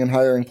matching and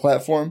hiring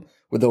platform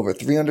with over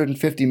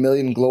 350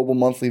 million global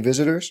monthly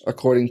visitors,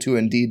 according to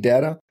Indeed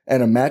data,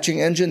 and a matching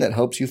engine that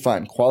helps you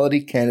find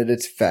quality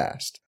candidates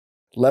fast.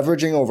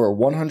 Leveraging over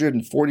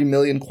 140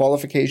 million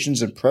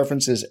qualifications and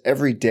preferences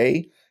every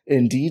day,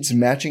 Indeed's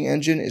matching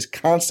engine is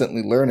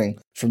constantly learning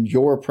from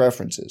your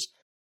preferences.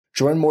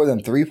 Join more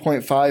than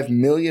 3.5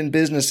 million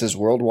businesses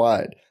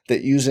worldwide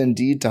that use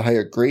Indeed to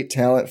hire great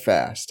talent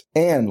fast.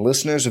 And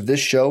listeners of this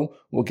show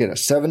will get a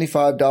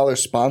 $75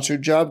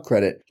 sponsored job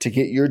credit to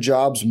get your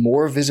jobs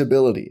more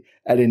visibility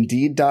at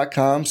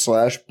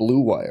Indeed.com/Blue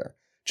Wire.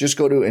 Just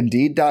go to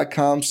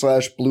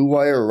Indeed.com/Blue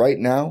Wire right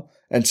now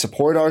and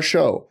support our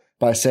show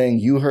by saying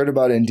you heard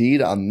about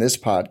Indeed on this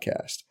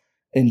podcast.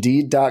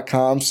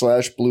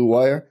 Indeed.com/Blue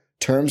Wire.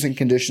 Terms and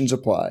conditions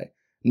apply.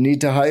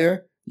 Need to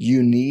hire?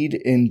 You need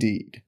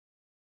Indeed.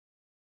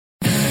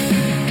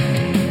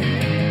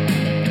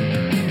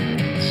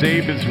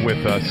 Czabe is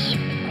with us.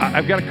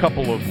 I've got a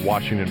couple of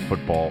Washington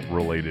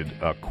football-related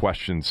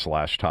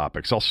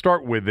questions/topics. I'll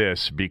start with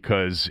this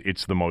because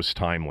it's the most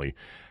timely.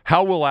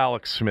 How will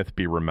Alex Smith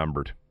be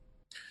remembered?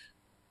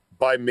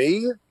 By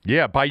me?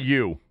 Yeah, by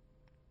you.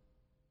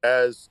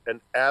 As an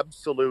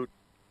absolute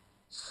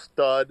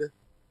stud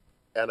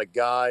and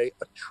a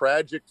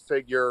tragic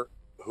figure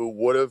who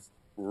would have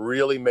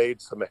really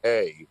made some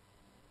hay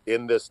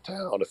in this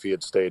town if he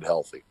had stayed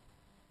healthy.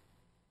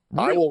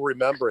 Really? I will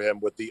remember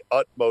him with the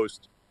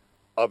utmost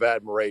of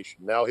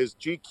admiration. Now, his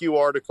GQ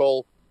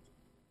article,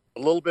 a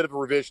little bit of a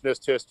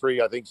revisionist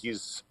history. I think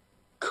he's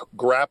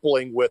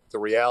grappling with the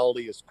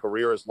reality his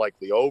career is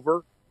likely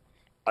over.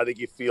 I think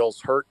he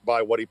feels hurt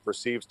by what he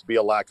perceives to be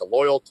a lack of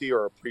loyalty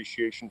or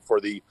appreciation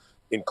for the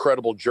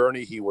incredible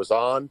journey he was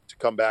on to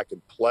come back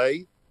and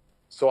play.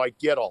 So I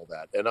get all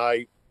that. And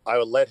I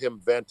would let him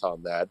vent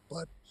on that.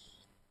 But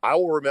I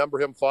will remember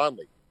him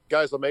fondly.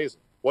 Guy's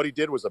amazing. What he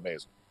did was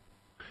amazing.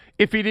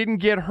 If he didn't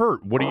get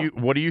hurt, what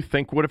do you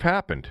think would have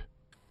happened?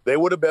 They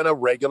would have been a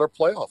regular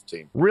playoff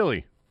team.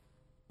 Really?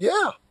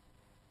 Yeah.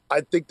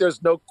 I think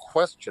there's no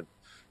question.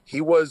 He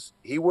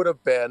would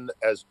have been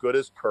as good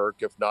as Kirk,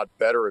 if not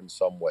better in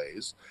some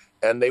ways.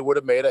 And they would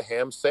have made a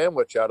ham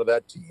sandwich out of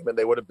that team. And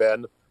they would have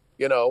been,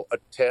 a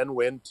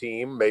 10-win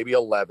team, maybe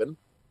 11.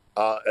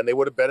 And they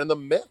would have been in the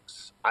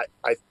mix.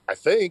 I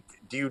think.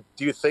 Do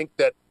you think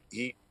that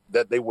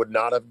they would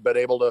not have been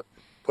able to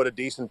put a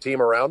decent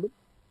team around him?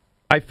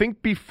 I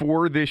think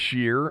before this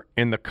year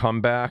in the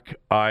comeback,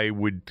 I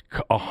would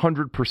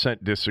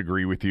 100%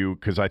 disagree with you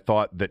because I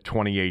thought that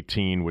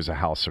 2018 was a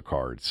house of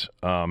cards.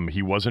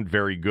 He wasn't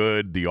very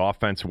good. The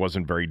offense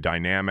wasn't very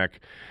dynamic.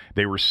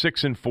 They were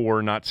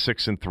 6-4, not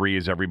 6-3,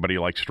 as everybody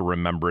likes to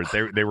remember it.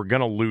 They were going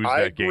to lose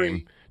that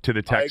game to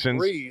the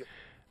Texans. I agree.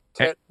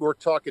 We're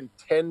talking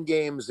 10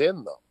 games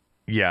in, though.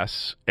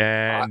 Yes,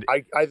 and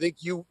I think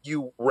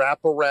you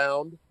wrap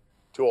around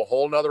to a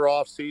whole nother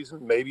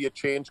offseason. Maybe you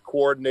change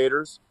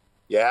coordinators.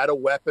 You add a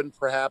weapon,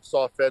 perhaps,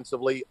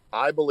 offensively.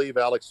 I believe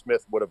Alex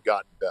Smith would have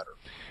gotten better.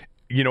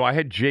 I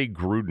had Jay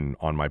Gruden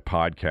on my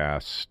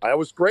podcast. I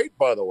was great,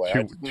 by the way.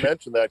 I didn't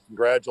mention that.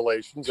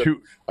 Congratulations.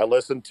 I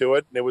listened to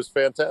it, and it was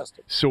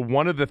fantastic. So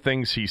one of the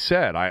things he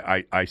said,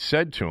 I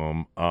said to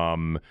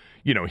him,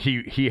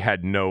 he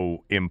had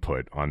no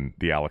input on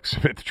the Alex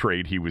Smith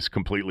trade. He was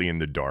completely in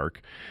the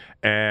dark.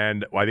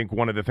 And I think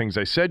one of the things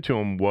I said to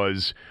him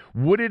was,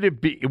 would it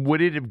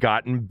have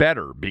gotten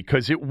better?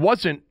 Because it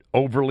wasn't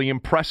overly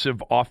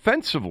impressive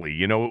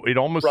offensively. It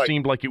almost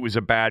seemed like it was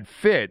a bad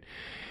fit.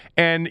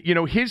 And,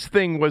 his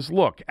thing was,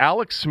 look,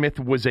 Alex Smith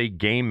was a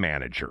game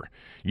manager.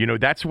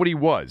 That's what he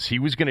was. He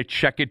was going to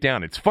check it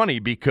down. It's funny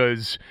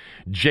because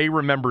Jay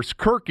remembers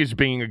Kirk as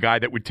being a guy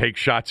that would take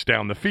shots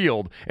down the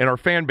field, and our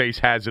fan base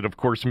has it, of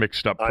course,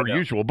 mixed up per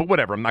usual. But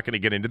whatever, I'm not going to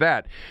get into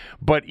that.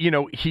 But,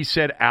 he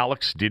said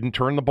Alex didn't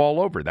turn the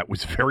ball over. That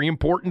was very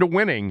important to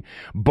winning.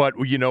 But,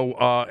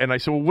 and I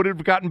said, well, would it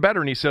have gotten better?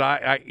 And he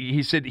said,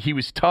 he said he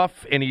was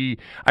tough, and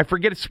I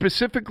forget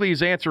specifically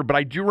his answer, but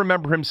I do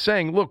remember him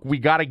saying, look, we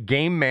got a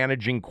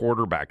game-managing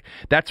quarterback.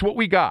 That's what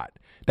we got.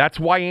 That's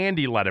why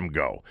Andy let him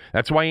go.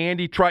 That's why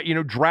Andy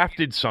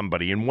drafted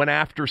somebody and went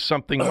after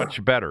something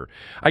much better.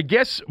 I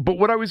guess, but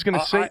what I was going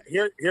to say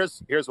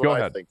here's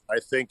what I think. I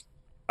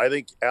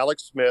think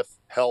Alex Smith,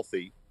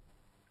 healthy,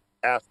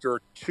 after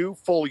 2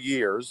 full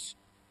years,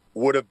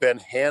 would have been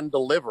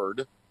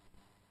hand-delivered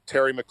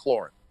Terry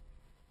McLaurin.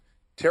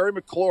 Terry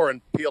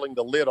McLaurin peeling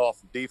the lid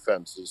off of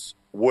defenses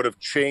would have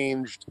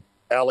changed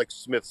Alex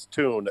Smith's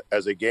tune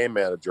as a game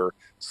manager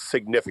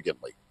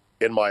significantly,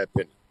 in my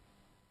opinion.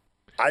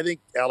 I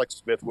think Alex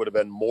Smith would have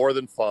been more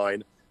than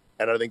fine,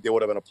 and I think they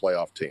would have been a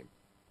playoff team.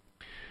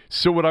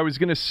 So what I was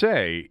going to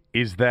say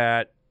is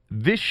that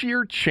this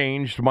year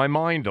changed my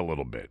mind a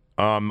little bit.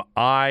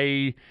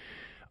 I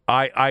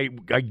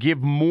give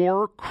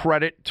more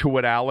credit to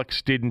what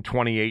Alex did in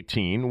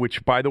 2018,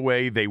 which, by the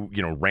way, they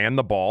ran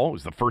the ball. It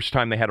was the first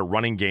time they had a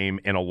running game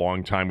in a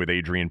long time with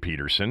Adrian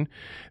Peterson.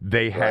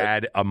 They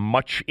had a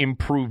much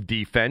improved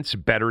defense,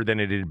 better than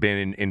it had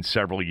been in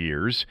several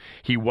years.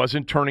 He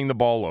wasn't turning the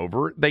ball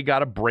over. They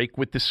got a break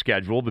with the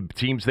schedule. The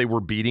teams they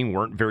were beating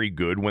weren't very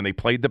good. When they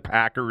played the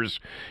Packers,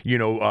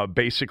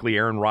 basically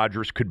Aaron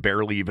Rodgers could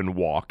barely even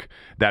walk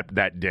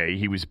that day.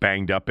 He was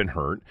banged up and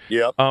hurt.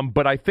 Yep.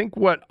 But I think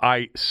what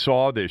I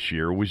saw this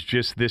year was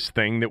just this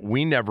thing that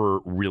we never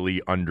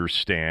really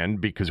understand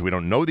because we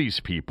don't know these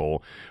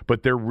people,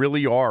 but there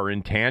really are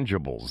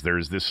intangibles.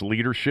 There's this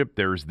leadership,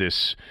 there's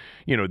this,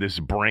 this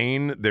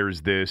brain,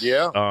 there's this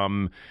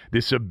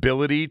this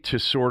ability to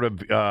sort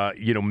of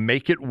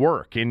make it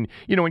work. And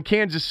in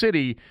Kansas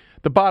City,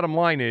 the bottom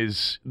line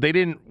is they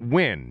didn't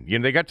win.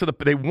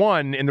 They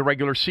won in the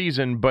regular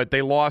season, but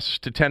they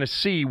lost to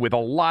Tennessee with a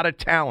lot of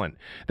talent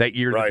that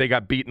year that they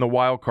got beat in the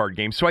wild card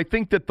game. So I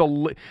think that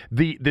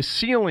the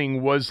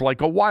ceiling was like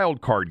a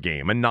wild card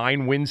game, a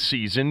 9-win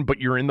season, but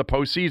you're in the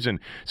postseason.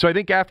 So I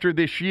think after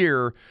this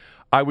year,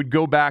 I would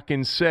go back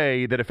and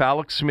say that if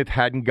Alex Smith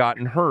hadn't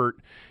gotten hurt,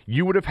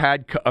 you would have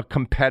had a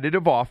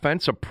competitive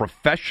offense, a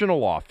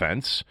professional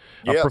offense,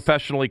 a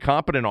professionally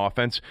competent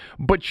offense,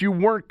 but you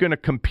weren't going to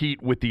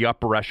compete with the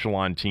upper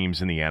echelon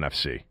teams in the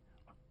NFC.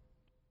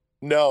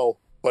 No,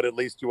 but at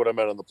least you would have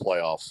met in the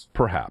playoffs.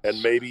 Perhaps.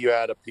 And maybe you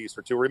had a piece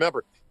or two.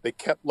 Remember, they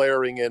kept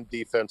layering in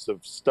defensive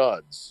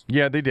studs.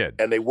 Yeah, they did.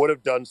 And they would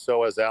have done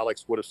so as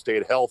Alex would have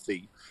stayed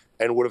healthy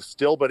and would have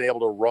still been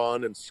able to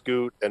run and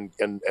scoot and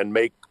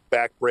make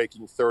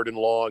back-breaking 3rd and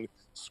long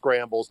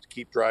scrambles to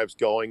keep drives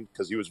going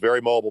because he was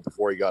very mobile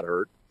before he got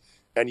hurt.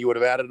 And you would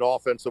have added an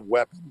offensive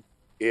weapon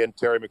in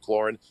Terry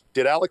McLaurin.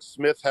 Did Alex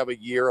Smith have a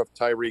year of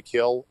Tyreek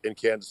Hill in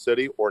Kansas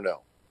City or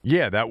no?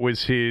 Yeah, that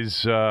was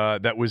his.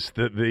 That was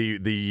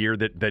the year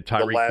that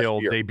Tyreek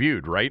Hill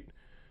debuted, right?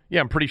 Yeah,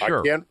 I'm pretty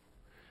sure.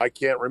 I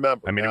can't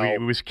remember. I mean, it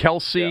was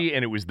Kelsey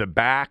and it was the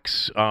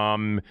backs.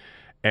 And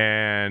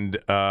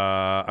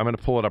I'm going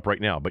to pull it up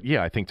right now. But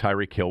yeah, I think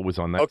Tyreek Hill was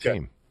on that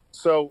team.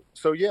 So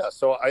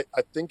I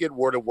think it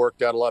would have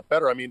worked out a lot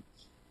better. I mean,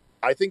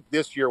 I think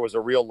this year was a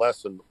real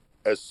lesson.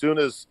 As soon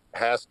as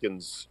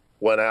Haskins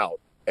went out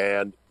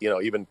and,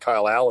 even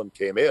Kyle Allen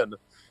came in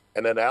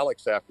and then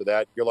Alex after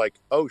that, you're like,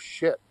 oh,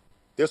 shit,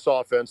 this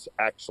offense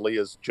actually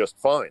is just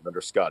fine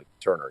under Scotty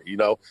Turner.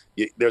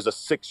 There's a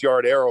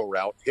 6-yard arrow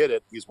route, hit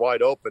it, he's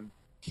wide open,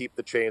 keep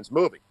the chains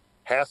moving.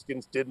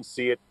 Haskins didn't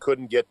see it,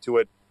 couldn't get to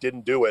it,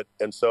 didn't do it.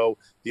 And so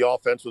the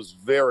offense was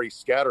very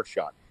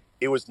scattershot.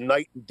 It was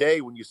night and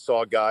day when you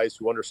saw guys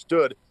who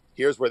understood,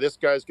 here's where this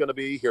guy's going to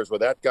be, here's where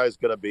that guy's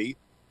going to be.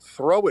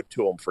 Throw it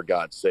to him, for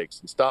God's sakes,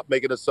 and stop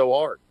making it so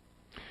hard.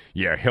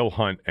 Yeah, Hill,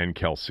 Hunt, and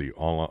Kelsey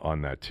all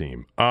on that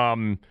team.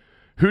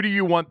 Who do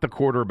you want the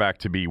quarterback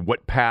to be?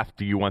 What path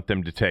do you want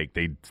them to take?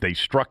 They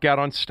struck out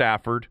on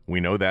Stafford. We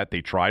know that.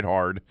 They tried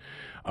hard.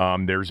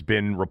 There's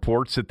been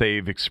reports that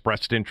they've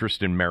expressed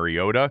interest in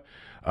Mariota,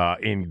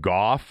 in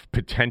Goff,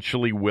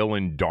 potentially Will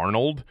and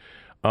Darnold.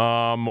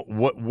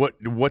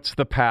 What's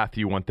the path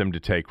you want them to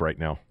take right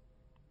now?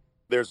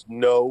 There's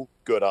no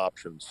good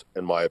options,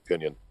 in my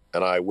opinion,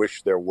 and I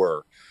wish there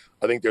were.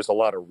 I think there's a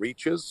lot of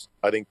reaches.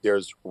 I think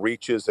there's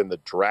reaches in the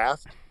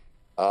draft.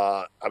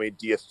 Do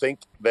you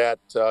think that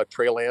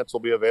Trey Lance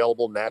will be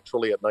available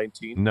naturally at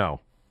 19? No.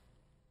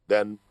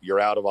 Then you're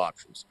out of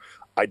options.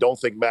 I don't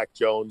think Mac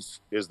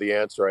Jones is the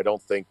answer. I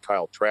don't think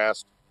Kyle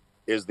Trask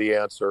is the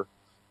answer.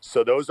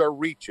 So those are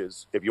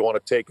reaches if you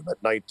want to take him at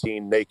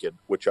 19 naked,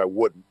 which I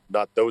wouldn't,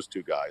 not those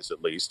two guys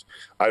at least.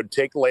 I would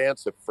take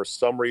Lance if for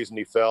some reason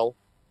he fell.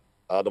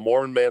 The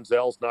Mormon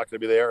Manziel's not going to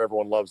be there.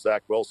 Everyone loves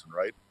Zach Wilson,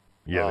 right?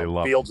 Yeah, they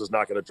love Fields is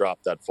not going to drop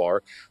that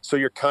far. So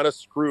you're kind of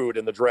screwed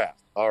in the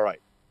draft. All right.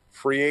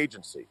 Free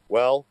agency.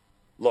 Well,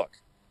 look,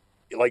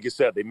 like you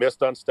said, they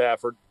missed on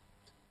Stafford.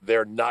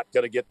 They're not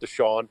going to get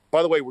Deshaun.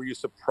 By the way, were you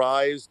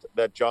surprised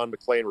that John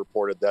McClain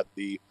reported that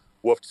the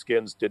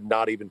Wolfskins did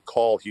not even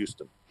call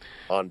Houston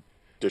on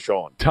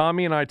Deshaun?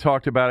 Tommy and I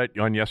talked about it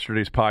on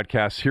yesterday's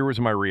podcast. Here was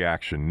my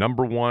reaction.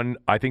 Number one,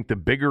 I think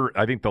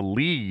the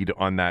lead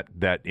on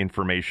that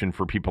information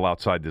for people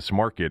outside this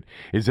market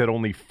is that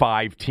only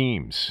 5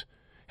 teams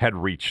had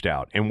reached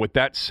out. And what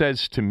that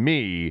says to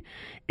me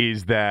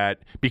is that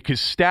because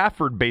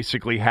Stafford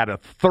basically had a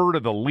third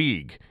of the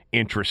league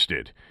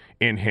interested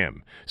in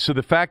him. So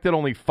the fact that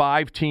only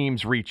 5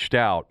 teams reached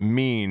out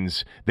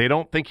means they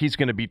don't think he's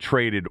going to be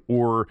traded,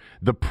 or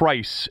the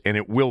price, and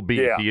it will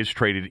be if he is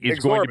traded, is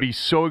going to be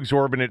so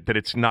exorbitant that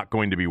it's not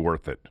going to be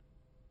worth it.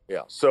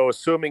 Yeah. So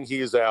assuming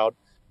he's out.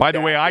 By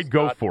the way, I'd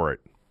go for it.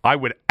 I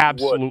would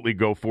absolutely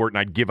go for it, and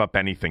I'd give up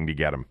anything to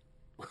get him.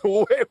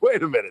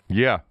 Wait a minute.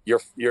 Yeah.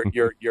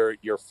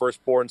 Your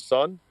firstborn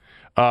son?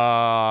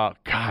 God,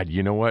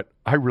 you know what?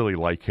 I really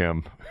like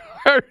him.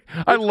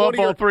 I love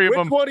all 3 of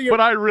them, but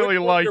I really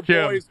like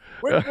him.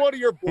 Which one of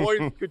your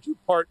boys could you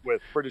part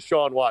with for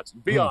Deshaun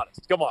Watson? Be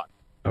honest. Come on.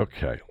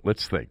 Okay,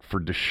 let's think. For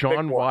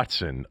Deshaun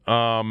Watson,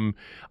 I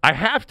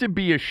have to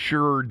be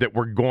assured that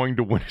we're going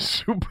to win a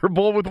Super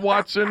Bowl with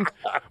Watson,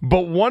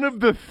 but one of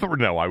the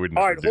no, I would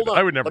never do that.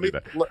 I would never do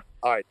that.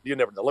 All right, you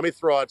never know. Let me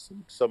throw out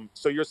some.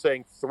 So you're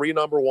saying 3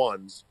 number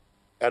 1s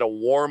and a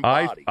warm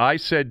body. I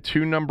said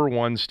 2 number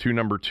 1s, 2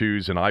 number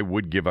 2s, and I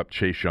would give up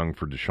Chase Young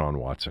for Deshaun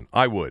Watson.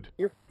 I would.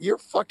 You're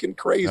fucking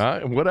crazy.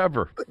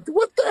 Whatever.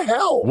 What the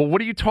hell? Well, what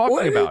are you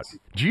talking about?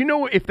 Do you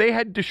know if they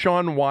had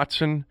Deshaun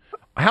Watson,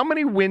 how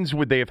many wins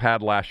would they have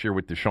had last year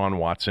with Deshaun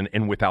Watson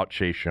and without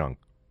Chase Young?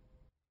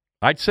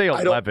 I'd say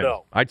 11. I don't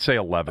know. I'd say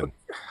 11.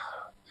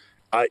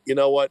 You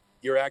know what?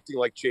 You're acting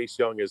like Chase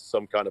Young is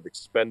some kind of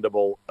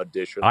expendable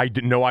addition.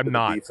 No, I'm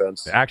not.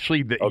 Defense.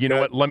 Actually, you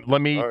know what?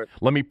 Let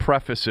me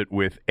preface it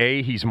with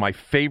A, he's my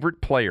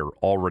favorite player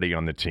already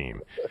on the team.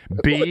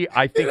 B,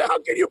 I think how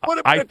can you put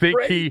him in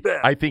trade, then?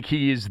 I think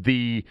he is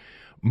the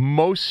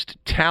most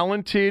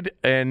talented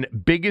and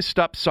biggest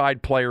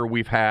upside player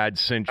we've had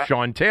since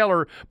Sean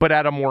Taylor, but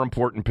at a more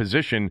important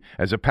position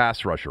as a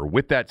pass rusher.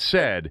 With that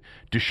said,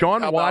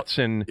 Deshaun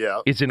Watson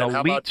is an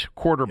elite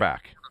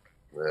quarterback.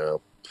 Yeah.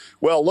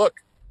 Well,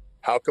 look,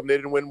 how come they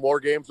didn't win more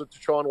games with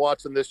Deshaun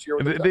Watson this year?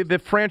 The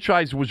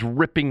franchise was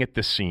ripping at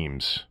the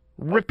seams.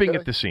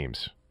 At the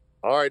seams.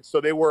 All right,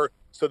 so they were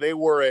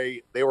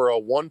a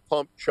one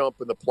pump chump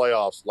in the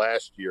playoffs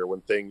last year or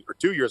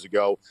 2 years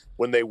ago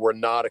when they were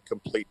not a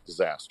complete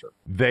disaster.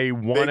 They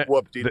won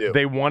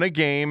They won a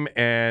game,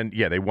 and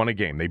they won a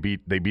game. They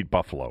beat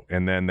Buffalo,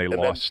 and then they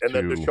lost.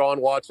 Then Deshaun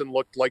Watson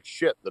looked like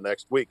shit the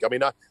next week. I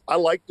mean, I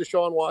like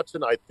Deshaun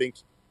Watson. I think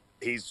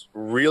he's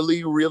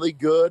really, really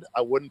good.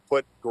 I wouldn't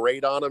put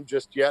great on him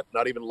just yet,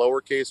 not even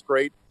lowercase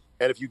great.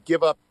 And if you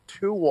give up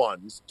 2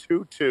 1s,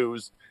 2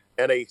 2s,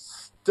 and a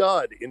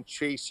stud in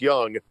Chase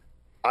Young,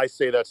 I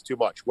say that's too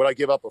much. Would I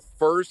give up a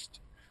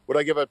first? Would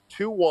I give up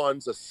 2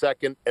 1s, a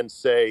second, and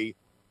say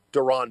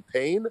Daron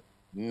Payne?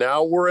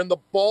 Now we're in the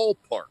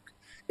ballpark.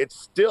 It's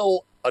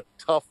still a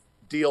tough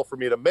deal for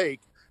me to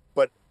make,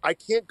 but I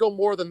can't go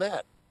more than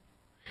that.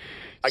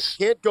 I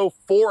can't go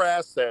 4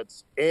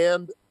 assets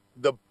and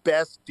the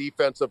best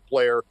defensive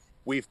player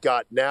we've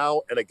got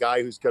now and a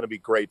guy who's going to be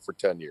great for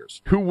 10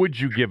 years. Who would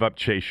you give up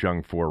Chase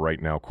Young for right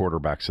now,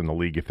 quarterbacks in the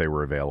league, if they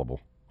were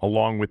available?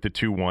 along with the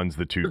 2-1s,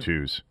 the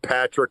 2-2s.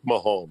 Patrick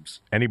Mahomes.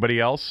 Anybody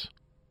else?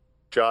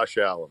 Josh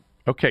Allen.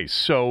 Okay,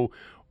 so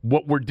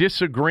what we're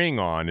disagreeing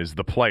on is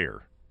the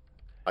player.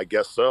 I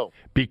guess so.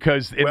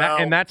 Because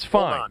and that's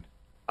fine. Hold on.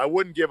 I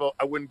wouldn't give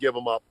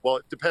him up. Well,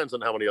 it depends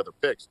on how many other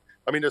picks.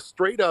 I mean, a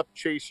straight up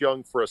Chase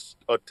Young for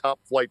a top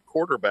flight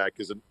quarterback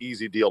is an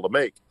easy deal to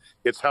make.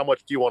 It's how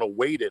much do you want to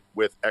weight it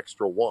with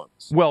extra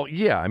ones? Well,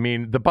 yeah. I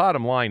mean, the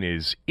bottom line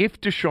is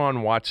if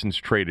Deshaun Watson's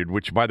traded,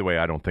 which by the way,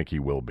 I don't think he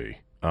will be.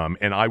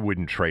 And I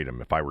wouldn't trade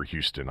him if I were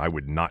Houston. I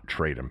would not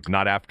trade him.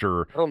 Not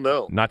after. I don't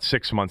know. Not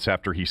 6 months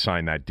after he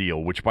signed that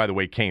deal, which by the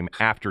way came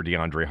after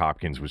DeAndre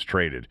Hopkins was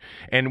traded.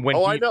 And when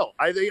I know.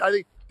 I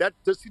think that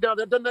doesn't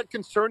that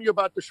concern you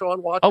about Deshaun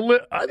Watson?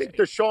 I think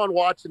Deshaun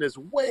Watson is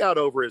way out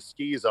over his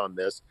skis on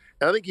this,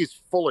 and I think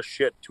he's full of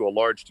shit to a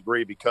large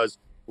degree because,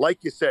 like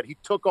you said, he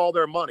took all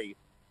their money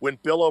when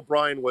Bill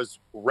O'Brien was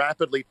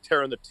rapidly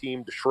tearing the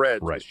team to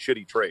shreds with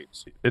shitty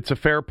trades. It's a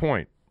fair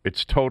point.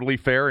 It's totally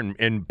fair.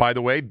 And by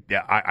the way,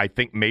 I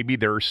think maybe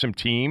there are some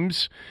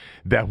teams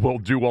that will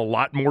do a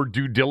lot more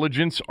due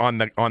diligence on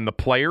the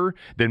player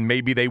than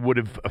maybe they would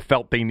have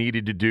felt they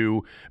needed to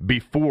do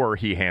before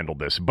he handled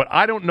this. But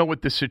I don't know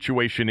what the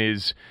situation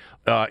is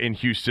in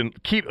Houston.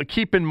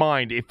 Keep in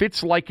mind, if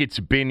it's like it's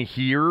been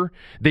here,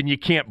 then you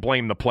can't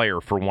blame the player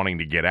for wanting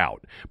to get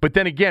out. But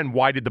then again,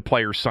 why did the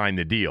player sign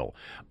the deal?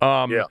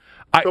 So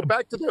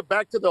back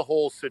to the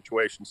whole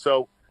situation.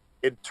 So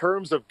in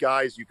terms of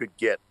guys you could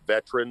get,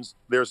 veterans,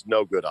 there's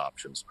no good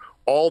options.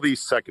 All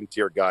these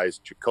second-tier guys,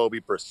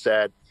 Jacoby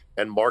Brissett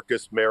and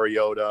Marcus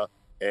Mariota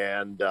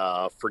and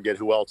forget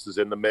who else is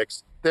in the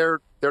mix,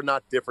 they're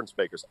not difference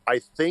makers. I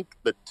think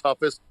the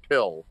toughest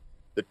pill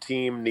the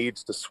team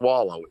needs to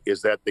swallow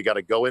is that they got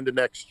to go into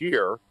next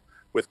year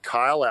with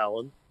Kyle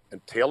Allen and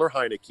Taylor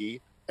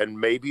Heineke and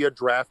maybe a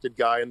drafted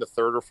guy in the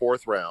third or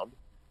fourth round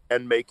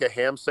and make a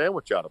ham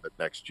sandwich out of it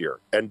next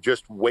year and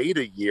just wait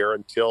a year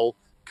until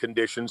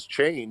conditions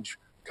change,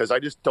 because I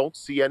just don't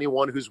see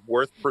anyone who's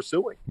worth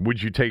pursuing.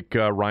 Would you take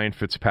Ryan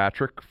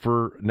Fitzpatrick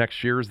for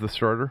next year as the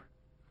starter?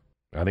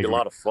 I think it'd be a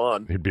lot of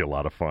fun. It'd be a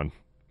lot of fun.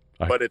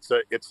 But it's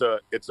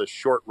a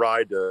short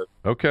ride to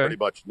pretty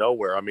much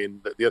nowhere. I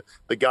mean,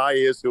 the guy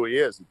is who he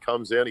is. He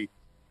comes in, he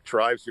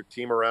drives your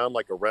team around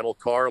like a rental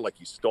car, like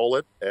he stole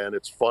it, and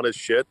it's fun as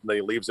shit, and then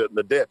he leaves it in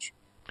the ditch.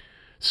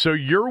 So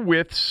you're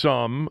with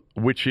some,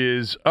 which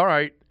is, all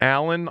right,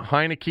 Allen,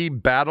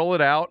 Heineke, battle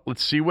it out.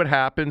 Let's see what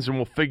happens, and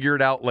we'll figure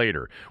it out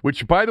later.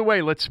 Which, by the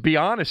way, let's be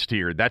honest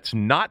here, that's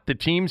not the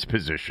team's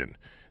position.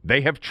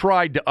 They have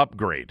tried to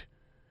upgrade.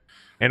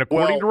 And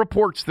according to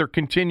reports, they're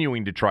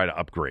continuing to try to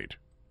upgrade.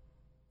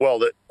 Well,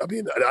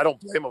 I don't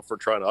blame them for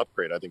trying to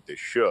upgrade. I think they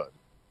should.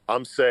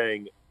 I'm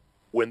saying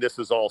when this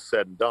is all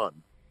said and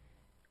done,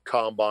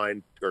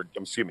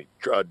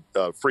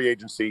 free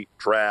agency,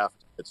 draft,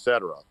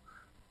 etc.,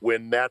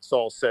 when that's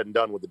all said and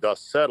done, when the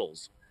dust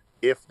settles,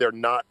 if they're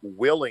not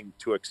willing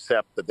to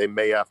accept that they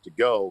may have to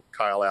go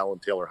Kyle Allen,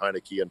 Taylor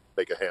Heineke, and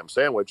make a ham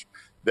sandwich,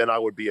 then I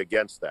would be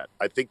against that.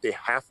 I think they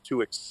have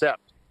to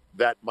accept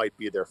that might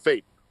be their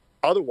fate.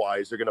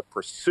 Otherwise, they're going to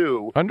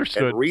pursue and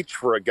reach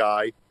for a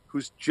guy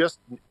who's just,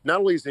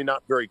 not only is he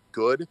not very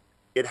good,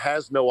 it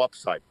has no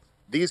upside.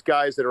 These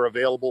guys that are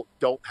available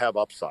don't have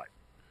upside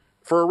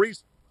for a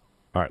reason.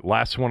 All right,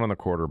 last one on the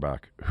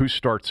quarterback. Who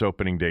starts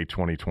opening day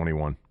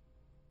 2021?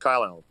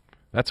 Kyle Allen.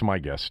 That's my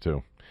guess,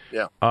 too.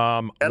 Yeah.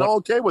 And I'm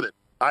okay with it.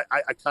 I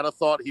kind of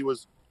thought he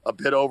was a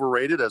bit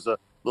overrated as a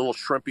little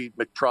shrimpy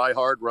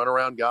McTry-hard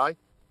runaround guy.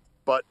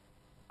 But,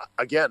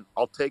 again,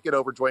 I'll take it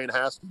over Dwayne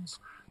Haskins,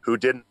 who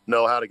didn't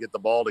know how to get the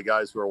ball to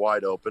guys who are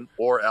wide open,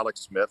 or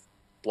Alex Smith,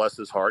 bless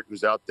his heart,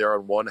 who's out there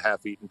on one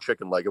half-eaten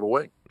chicken leg of a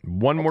wing.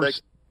 One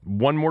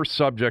more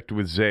subject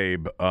with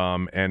Czabe,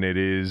 and it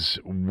is,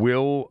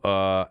 will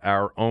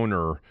our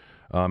owner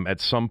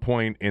at some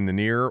point in the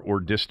near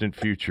or distant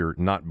future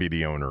not be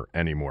the owner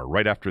anymore?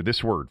 Right after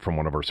this word from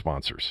one of our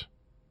sponsors.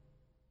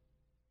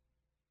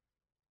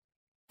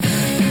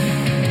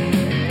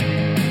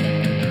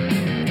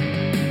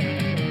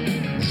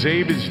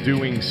 Czabe is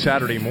doing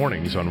Saturday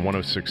mornings on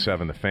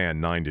 106.7 The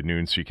Fan, 9 to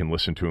noon, so you can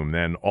listen to him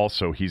then.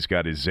 Also, he's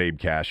got his Czabe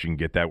Cash. You can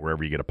get that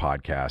wherever you get a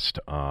podcast,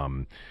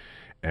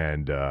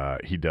 and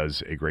he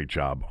does a great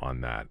job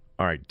on that.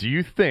 All right, do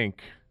you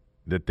think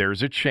that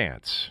there's a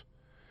chance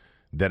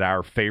that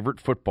our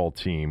favorite football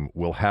team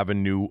will have a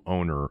new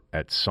owner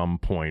at some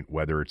point,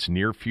 whether it's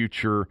near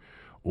future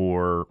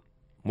or,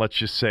 let's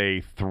just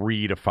say,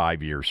 3 to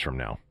 5 years from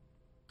now?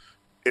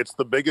 It's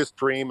the biggest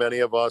dream any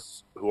of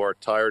us who are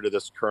tired of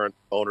this current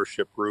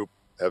ownership group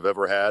have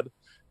ever had.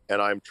 And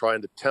I'm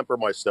trying to temper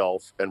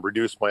myself and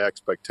reduce my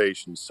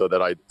expectations so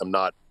that I am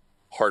not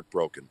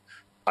heartbroken.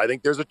 I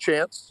think there's a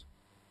chance.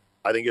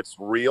 I think it's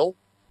real.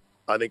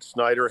 I think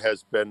Snyder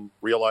has been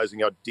realizing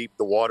how deep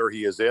the water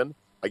he is in.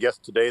 I guess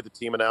today the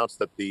team announced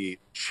that the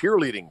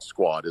cheerleading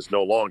squad is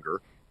no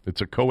longer.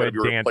 It's a co-ed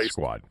dance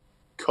squad.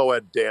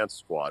 Co-ed dance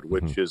squad,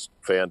 which is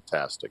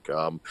fantastic.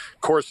 Of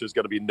course, there's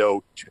going to be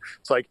no.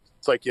 It's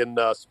like in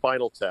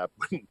Spinal Tap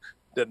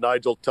that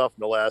Nigel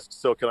Tufnell asked,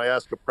 so can I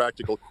ask a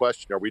practical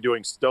question? Are we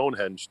doing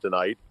Stonehenge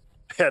tonight?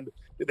 And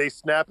they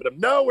snap at him,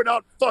 no, we're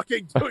not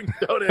fucking doing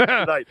Stonehenge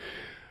tonight.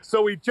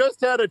 So we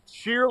just had a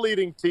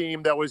cheerleading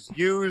team that was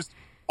used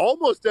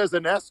almost as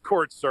an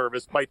escort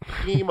service by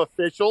team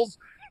officials.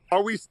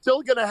 Are we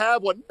still going to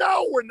have one?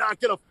 No, we're not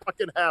going to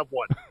fucking have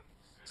one.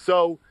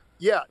 So,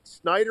 yeah,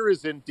 Snyder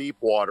is in deep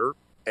water,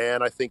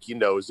 and I think he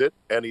knows it,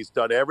 and he's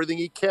done everything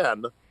he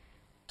can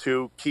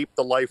to keep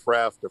the life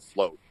raft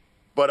afloat.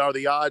 But are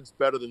the odds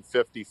better than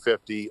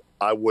 50-50?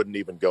 I wouldn't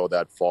even go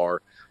that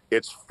far.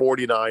 It's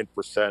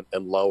 49%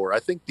 and lower. I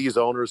think these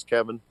owners,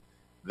 Kevin,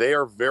 they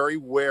are very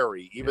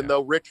wary, even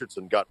though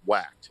Richardson got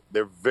whacked.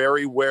 They're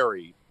very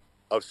wary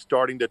of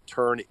starting to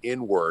turn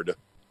inward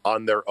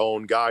on their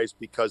own guys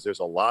because there's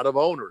a lot of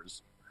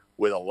owners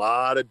with a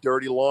lot of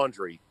dirty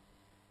laundry,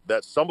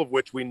 that some of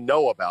which we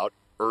know about.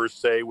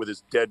 Irsay with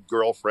his dead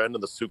girlfriend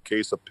and the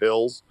suitcase of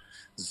pills,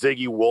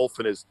 Ziggy Wolf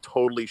and his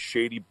totally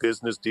shady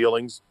business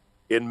dealings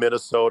in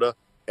Minnesota,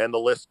 and the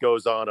list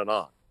goes on and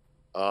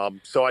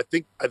on. So I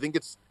think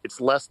it's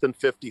less than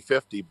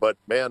 50-50, but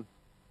man,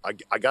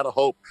 I gotta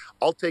hope.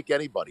 I'll take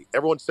anybody.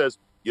 Everyone says,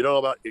 I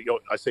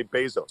say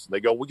Bezos, and they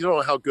go, well, you don't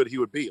know how good he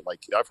would be.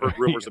 Like, I've heard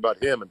rumors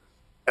about him,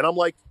 and I'm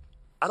like,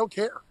 I don't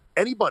care.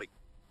 Anybody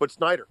but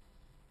Snyder.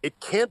 It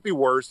can't be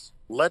worse.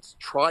 Let's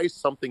try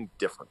something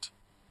different.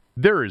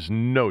 There is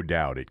no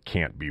doubt it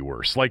can't be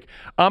worse. Like,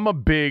 I'm a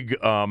big,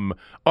 all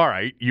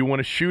right, you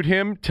want to shoot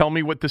him? Tell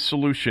me what the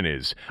solution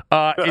is.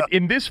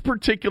 In this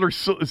particular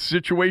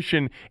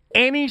situation,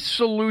 any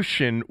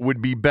solution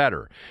would be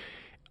better.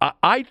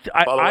 By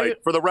the way,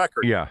 for the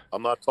record, yeah,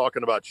 I'm not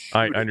talking about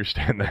shooting. I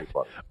understand that.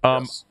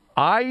 Yes.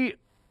 I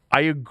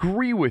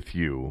agree with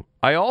you.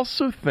 I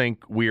also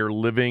think we are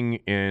living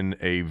in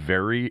a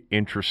very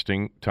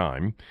interesting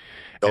time,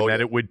 and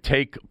that it would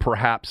take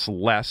perhaps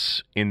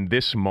less in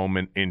this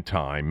moment in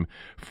time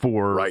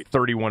for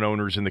 31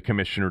 owners and the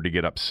commissioner to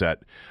get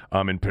upset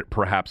and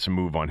perhaps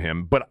move on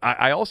him. But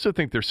I also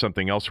think there's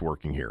something else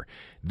working here.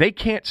 They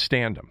can't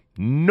stand him.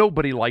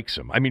 Nobody likes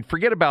him. I mean,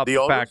 forget about the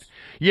fact.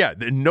 Yeah,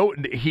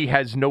 he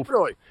has no.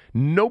 Really?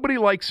 Nobody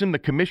likes him. The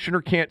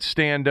commissioner can't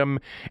stand him,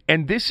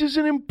 and this is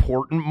an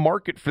important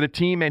market for the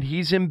team, and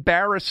he's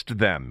embarrassed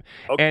them.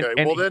 Okay,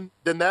 well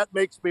then that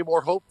makes me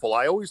more hopeful.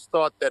 I always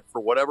thought that for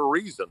whatever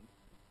reason,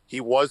 he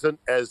wasn't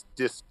as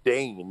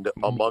disdained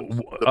amongst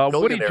the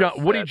billionaires.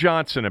 Woody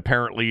Johnson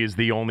apparently is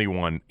the only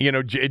one.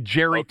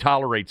 Jerry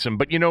tolerates him,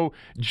 but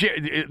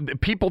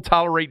people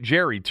tolerate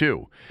Jerry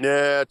too.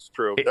 Yeah, that's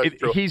true.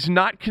 He's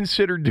not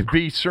considered to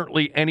be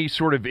certainly any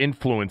sort of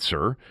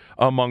influencer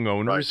among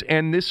owners,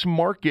 and this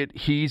market,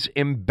 he's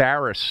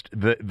embarrassed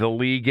the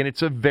league, and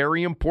it's a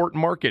very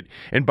important market.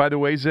 And by the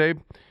way,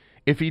 Zabe,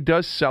 if he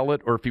does sell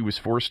it, or if he was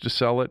forced to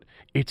sell it,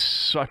 it's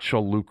such a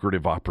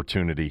lucrative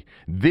opportunity.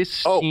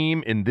 This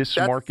team in this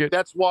market.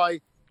 That's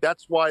why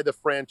the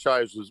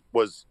franchise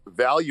was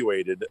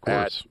valuated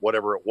at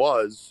whatever it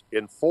was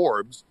in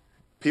Forbes.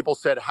 People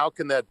said, how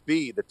can that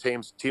be? The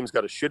team's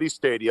got a shitty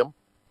stadium.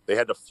 They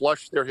had to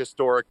flush their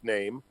historic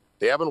name.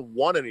 They haven't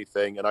won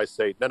anything. And I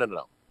say,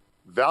 no.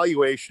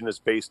 Valuation is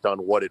based on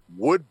what it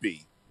would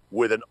be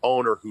with an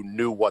owner who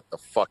knew what the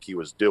fuck he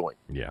was doing.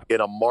 Yeah.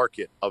 In a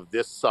market of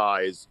this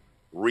size,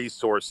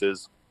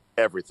 resources,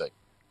 everything.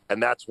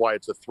 And that's why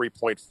it's a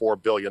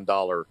 $3.4 billion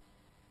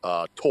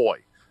toy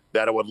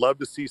that I would love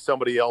to see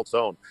somebody else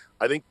own.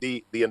 I think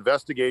the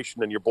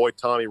investigation, and your boy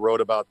Tommy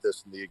wrote about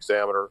this in the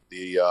Examiner,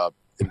 the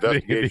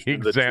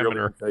investigation. The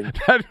Examiner.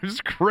 That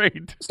is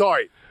great.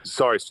 Sorry,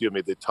 excuse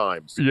me, the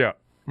Times. Yeah.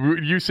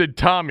 You said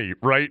Tommy,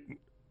 right?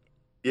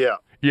 Yeah.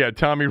 Yeah,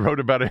 Tommy wrote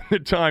about it in the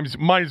Times.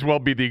 Might as well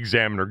be the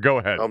Examiner. Go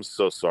ahead. I'm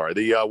so sorry.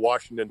 The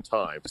Washington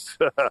Times.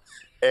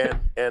 and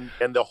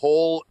the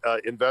whole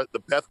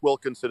the Beth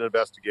Wilkinson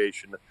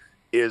investigation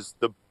is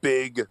the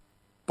big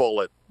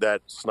bullet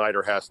that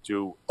Snyder has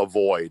to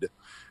avoid.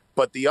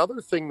 But the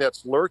other thing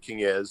that's lurking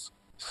is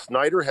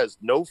Snyder has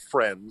no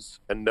friends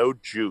and no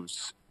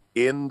juice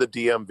in the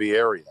DMV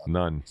area.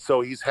 None.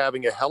 So he's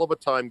having a hell of a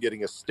time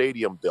getting a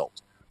stadium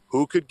built.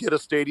 Who could get a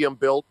stadium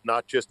built,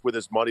 not just with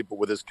his money, but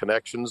with his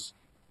connections?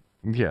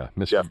 Yeah,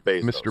 Jeff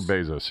Bezos. Mr.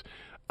 Bezos.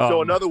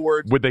 So in other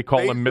words, would they call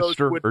him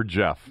Mr. or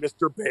Jeff?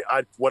 Mr.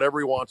 Whatever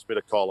he wants me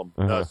to call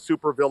him.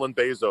 Super villain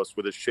Bezos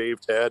with his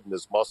shaved head and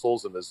his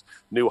muscles and his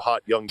new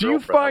hot young girlfriend. Do you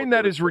find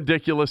that as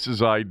ridiculous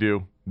as I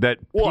do? That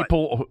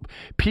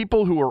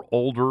people who are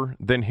older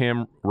than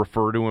him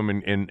refer to him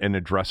and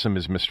address him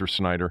as Mr.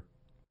 Snyder?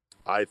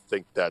 I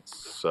think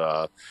that's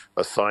a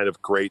sign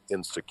of great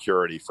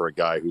insecurity for a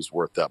guy who's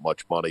worth that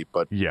much money.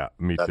 But yeah,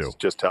 me too. That's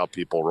just how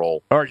people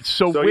roll. All right,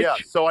 so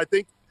I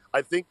think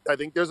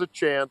there's a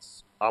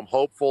chance. I'm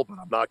hopeful, but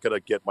I'm not going to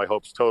get my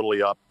hopes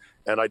totally up.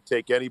 And I'd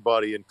take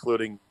anybody,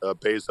 including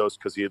Bezos,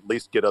 because he'd at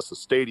least get us a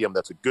stadium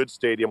that's a good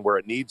stadium where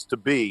it needs to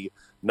be,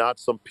 not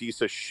some piece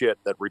of shit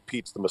that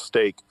repeats the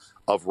mistake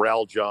of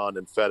Raljon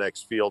and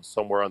FedEx Field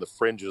somewhere on the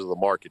fringes of the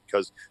market.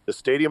 Because the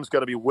stadium's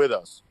going to be with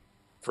us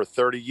for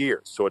 30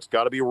 years. So it's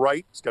got to be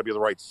right. It's got to be the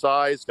right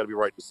size. It's got to be the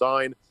right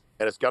design.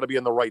 and it's got to be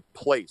in the right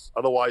place.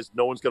 Otherwise,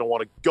 no one's going to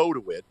want to go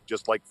to it,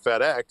 just like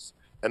FedEx,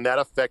 and that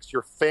affects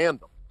your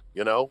fandom,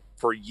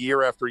 for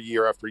year after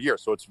year after year.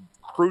 So it's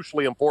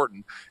crucially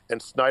important,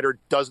 and Snyder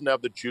doesn't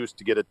have the juice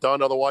to get it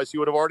done. Otherwise, he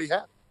would have already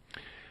had it.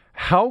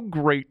 How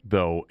great,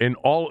 though, and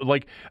all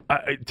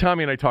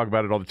Tommy and I talk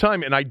about it all the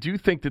time, and I do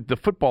think that the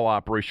football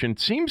operation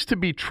seems to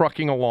be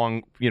trucking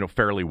along,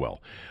 fairly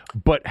well.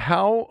 But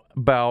how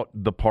about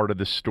the part of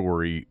the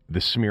story, the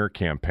smear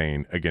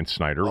campaign against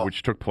Snyder,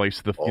 which took place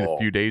the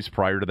few days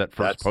prior to that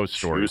first post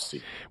story,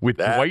 with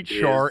Dwight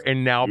Schrute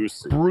and now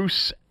juicy.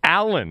 Bruce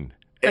Allen.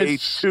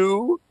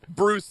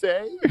 Bruce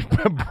A.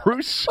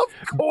 Bruce,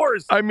 of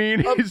course. I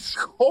mean, of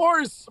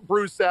course,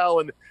 Bruce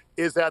Allen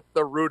is at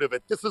the root of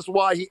it. This is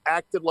why he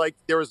acted like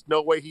there was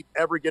no way he'd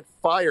ever get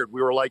fired.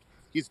 We were like,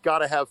 he's got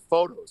to have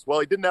photos. Well,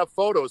 he didn't have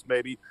photos,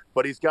 maybe,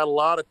 but he's got a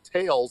lot of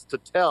tales to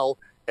tell.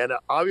 And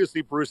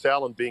obviously, Bruce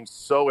Allen, being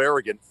so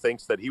arrogant,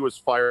 thinks that he was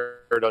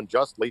fired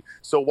unjustly.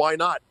 So why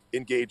not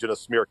engage in a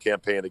smear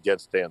campaign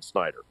against Dan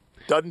Snyder?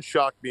 Doesn't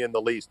shock me in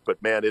the least,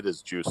 but man, it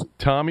is juicy.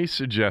 Tommy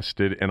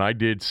suggested, and I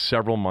did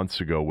several months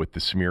ago with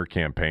the smear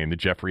campaign, the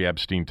Jeffrey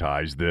Epstein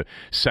ties, the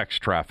sex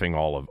trafficking,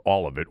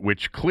 all of it,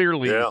 which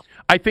clearly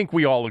I think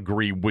we all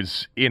agree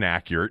was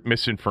inaccurate,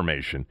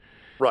 misinformation.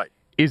 Right.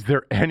 Is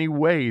there any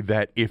way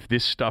that if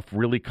this stuff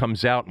really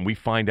comes out and we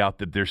find out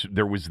that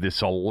there was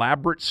this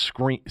elaborate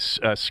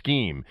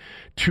scheme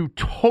to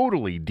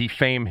totally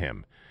defame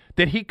him,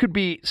 that he could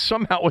be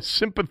somehow a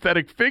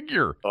sympathetic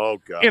figure? Oh,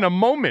 God. In a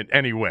moment,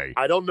 anyway.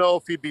 I don't know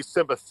if he'd be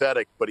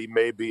sympathetic, but he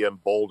may be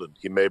emboldened.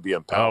 He may be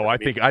empowered. Oh,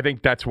 I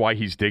think that's why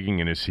he's digging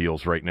in his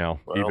heels right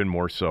now, even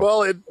more so.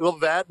 Well, he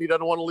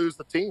doesn't want to lose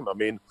the team. I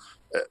mean,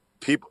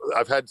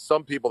 I've had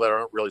some people that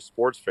aren't really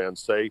sports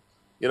fans say,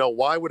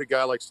 why would a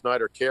guy like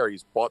Snyder care?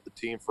 He's bought the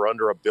team for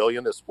under $1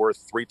 billion. It's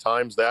worth 3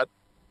 times that.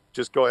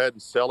 Just go ahead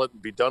and sell it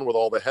and be done with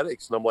all the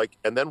headaches. And I'm like,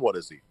 and then what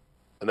is he?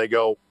 And they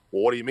go,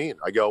 well, what do you mean?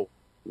 I go,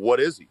 what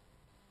is he?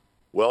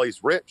 Well,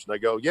 he's rich. And I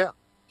go, yeah,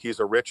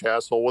 he's a rich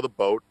asshole with a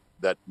boat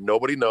that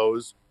nobody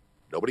knows,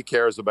 nobody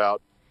cares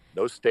about,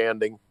 no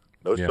standing,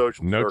 no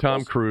social no circles.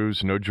 Tom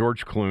Cruise, no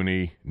George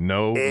Clooney,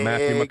 no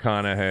Matthew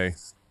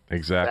McConaughey.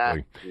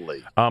 Exactly.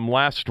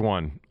 Last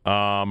one.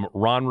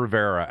 Ron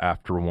Rivera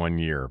after 1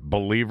 year.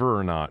 Believer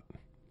or not?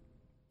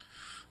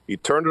 He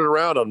turned it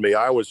around on me.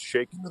 I was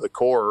shaking to the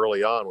core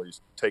early on when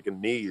he's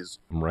taking knees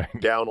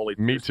down only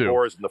 2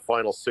 scores in the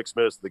final 6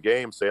 minutes of the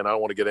game, saying I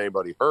don't want to get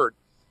anybody hurt.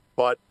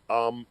 But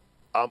I'm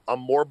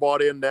more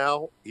bought in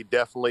now. He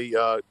definitely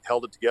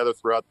held it together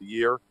throughout the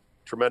year.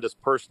 Tremendous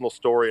personal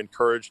story and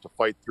courage to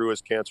fight through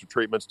his cancer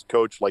treatments to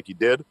coach like he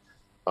did.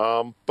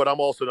 But I'm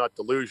also not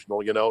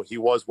delusional. He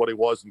was what he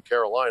was in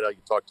Carolina.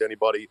 You talk to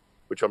anybody,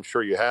 which I'm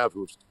sure you have,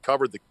 who's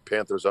covered the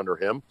Panthers under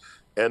him,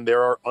 and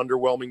there are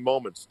underwhelming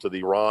moments to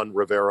the Ron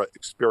Rivera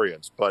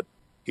experience. But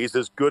he's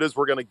as good as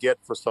we're going to get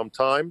for some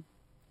time,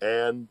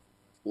 and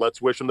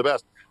let's wish him the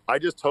best. I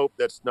just hope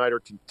that Snyder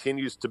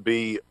continues to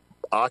be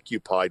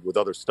occupied with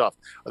other stuff.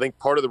 I think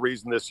part of the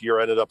reason this year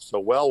ended up so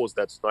well was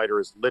that Snyder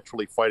is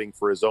literally fighting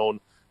for his own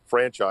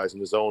franchise and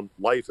his own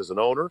life as an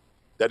owner,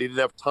 that he didn't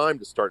have time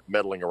to start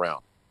meddling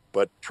around.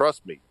 But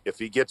trust me, if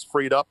he gets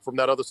freed up from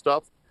that other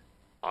stuff,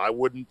 I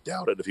wouldn't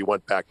doubt it if he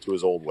went back to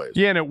his old ways.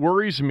 Yeah, and it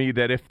worries me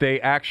that if they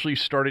actually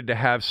started to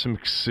have some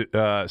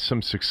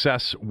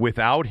success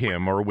without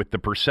him, or with the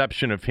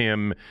perception of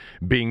him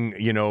being,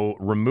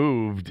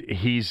 removed,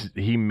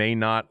 he may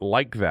not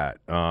like that,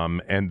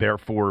 and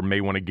therefore may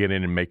want to get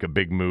in and make a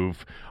big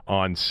move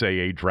on, say,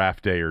 a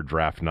draft day or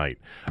draft night.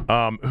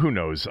 Who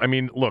knows? I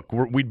mean, look,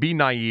 we'd be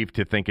naive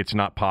to think it's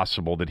not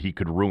possible that he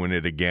could ruin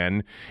it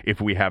again if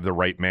we have the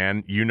right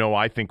man.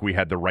 I think we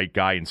had the right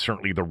guy and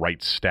certainly the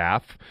right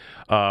staff.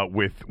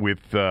 With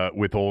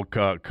old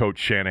Coach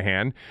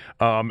Shanahan,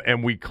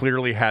 and we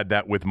clearly had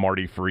that with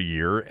Marty for a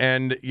year,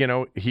 and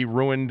he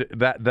ruined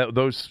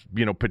those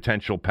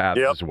potential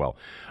paths as well.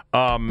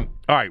 All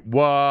right,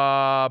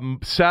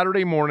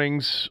 Saturday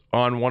mornings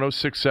on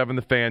 106.7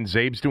 The Fan.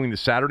 Zabe's doing the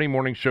Saturday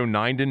morning show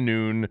 9 to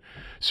noon,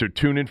 so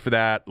tune in for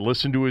that.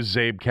 Listen to his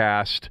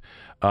Zabecast.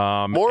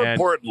 More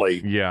importantly,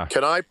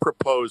 can I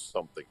propose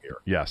something here?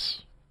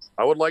 Yes,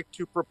 I would like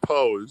to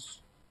propose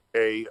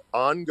a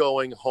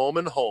ongoing home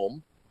and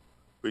home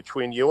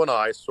between you and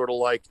I, sort of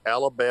like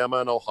Alabama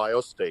and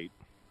Ohio State,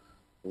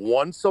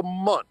 once a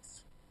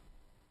month.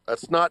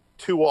 That's not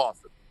too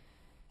often.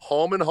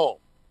 Home and home.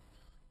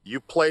 You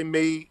play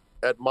me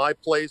at my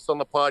place on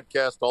the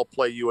podcast, I'll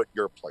play you at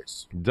your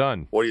place.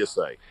 Done. What do you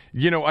say?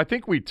 I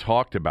think we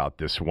talked about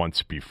this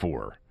once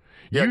before.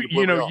 Yeah,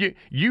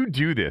 you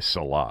do this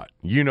a lot.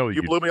 You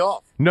blew me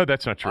off. No,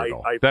 that's not true at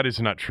all. That is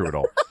not true at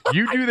all.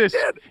 You do this.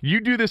 You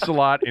do this a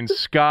lot, and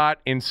Scott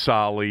and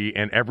Solly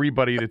and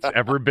everybody that's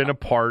ever been a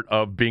part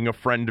of being a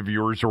friend of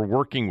yours or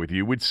working with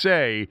you would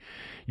say,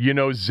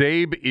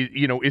 Zabe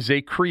is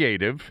a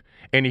creative,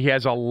 and he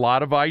has a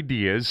lot of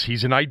ideas.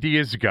 He's an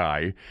ideas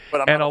guy,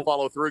 but I'm not a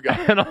follow through guy.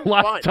 And a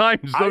lot of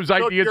times those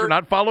ideas are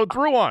not followed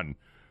through on.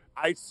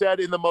 I said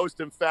in the most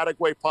emphatic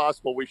way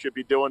possible we should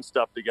be doing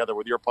stuff together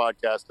with your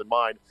podcast and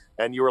mine,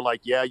 and you were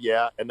like,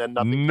 yeah, and then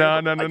nothing.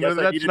 No.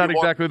 That's not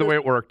exactly the way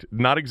it worked.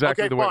 Not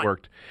exactly the way it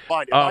worked.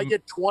 Fine. If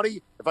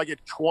I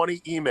get 20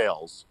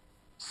 emails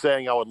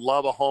saying I would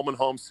love a home and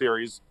home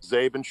series,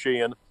 Czabe and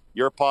Sheehan,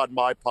 your pod,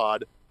 my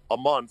pod, a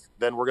month,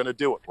 then we're going to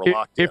do it. We're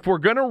locked in. If we're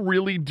going to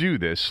really do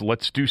this,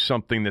 let's do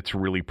something that's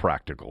really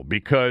practical,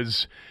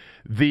 because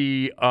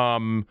the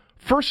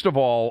first of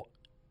all,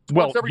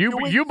 well,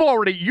 you've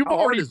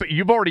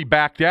already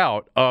backed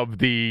out of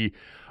the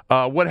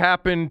what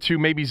happened to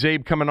maybe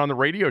Czabe coming on the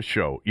radio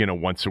show,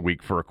 once a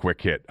week for a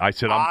quick hit. I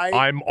said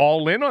I'm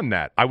all in on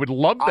that. I would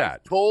love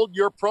that. I told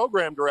your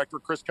program director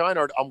Chris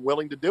Keinhardt I'm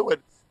willing to do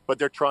it, but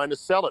they're trying to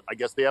sell it. I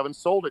guess they haven't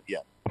sold it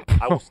yet.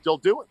 I will still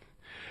do it.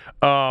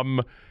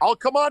 I'll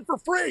come on for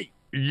free.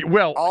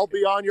 Well, I'll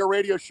be on your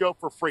radio show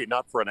for free,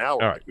 not for an hour.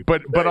 Right.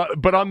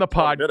 But on the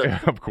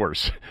podcast, of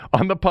course,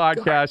 on the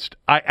podcast,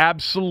 I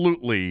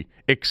absolutely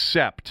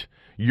accept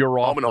your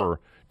offer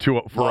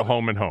for a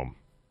home and home.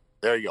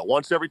 There you go.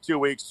 Once every 2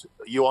 weeks,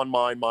 you on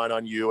mine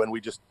on you, and we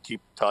just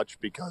keep touch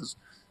because,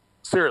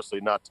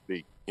 seriously, not to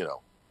be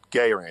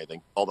gay or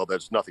anything, although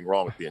there's nothing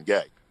wrong with being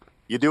gay.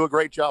 You do a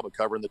great job of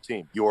covering the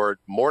team. You're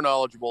more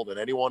knowledgeable than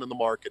anyone in the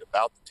market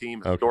about the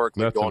team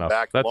historically, going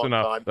back a long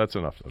time. That's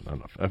enough.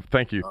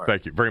 Thank you. Right.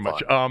 Thank you very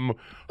much. Home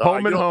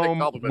and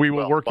home, we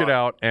will work it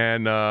out,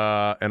 and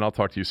I'll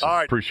talk to you soon. All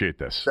right. Appreciate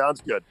this.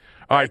 Sounds good.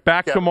 All right,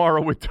 back tomorrow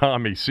with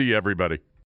Tommy. See you, everybody.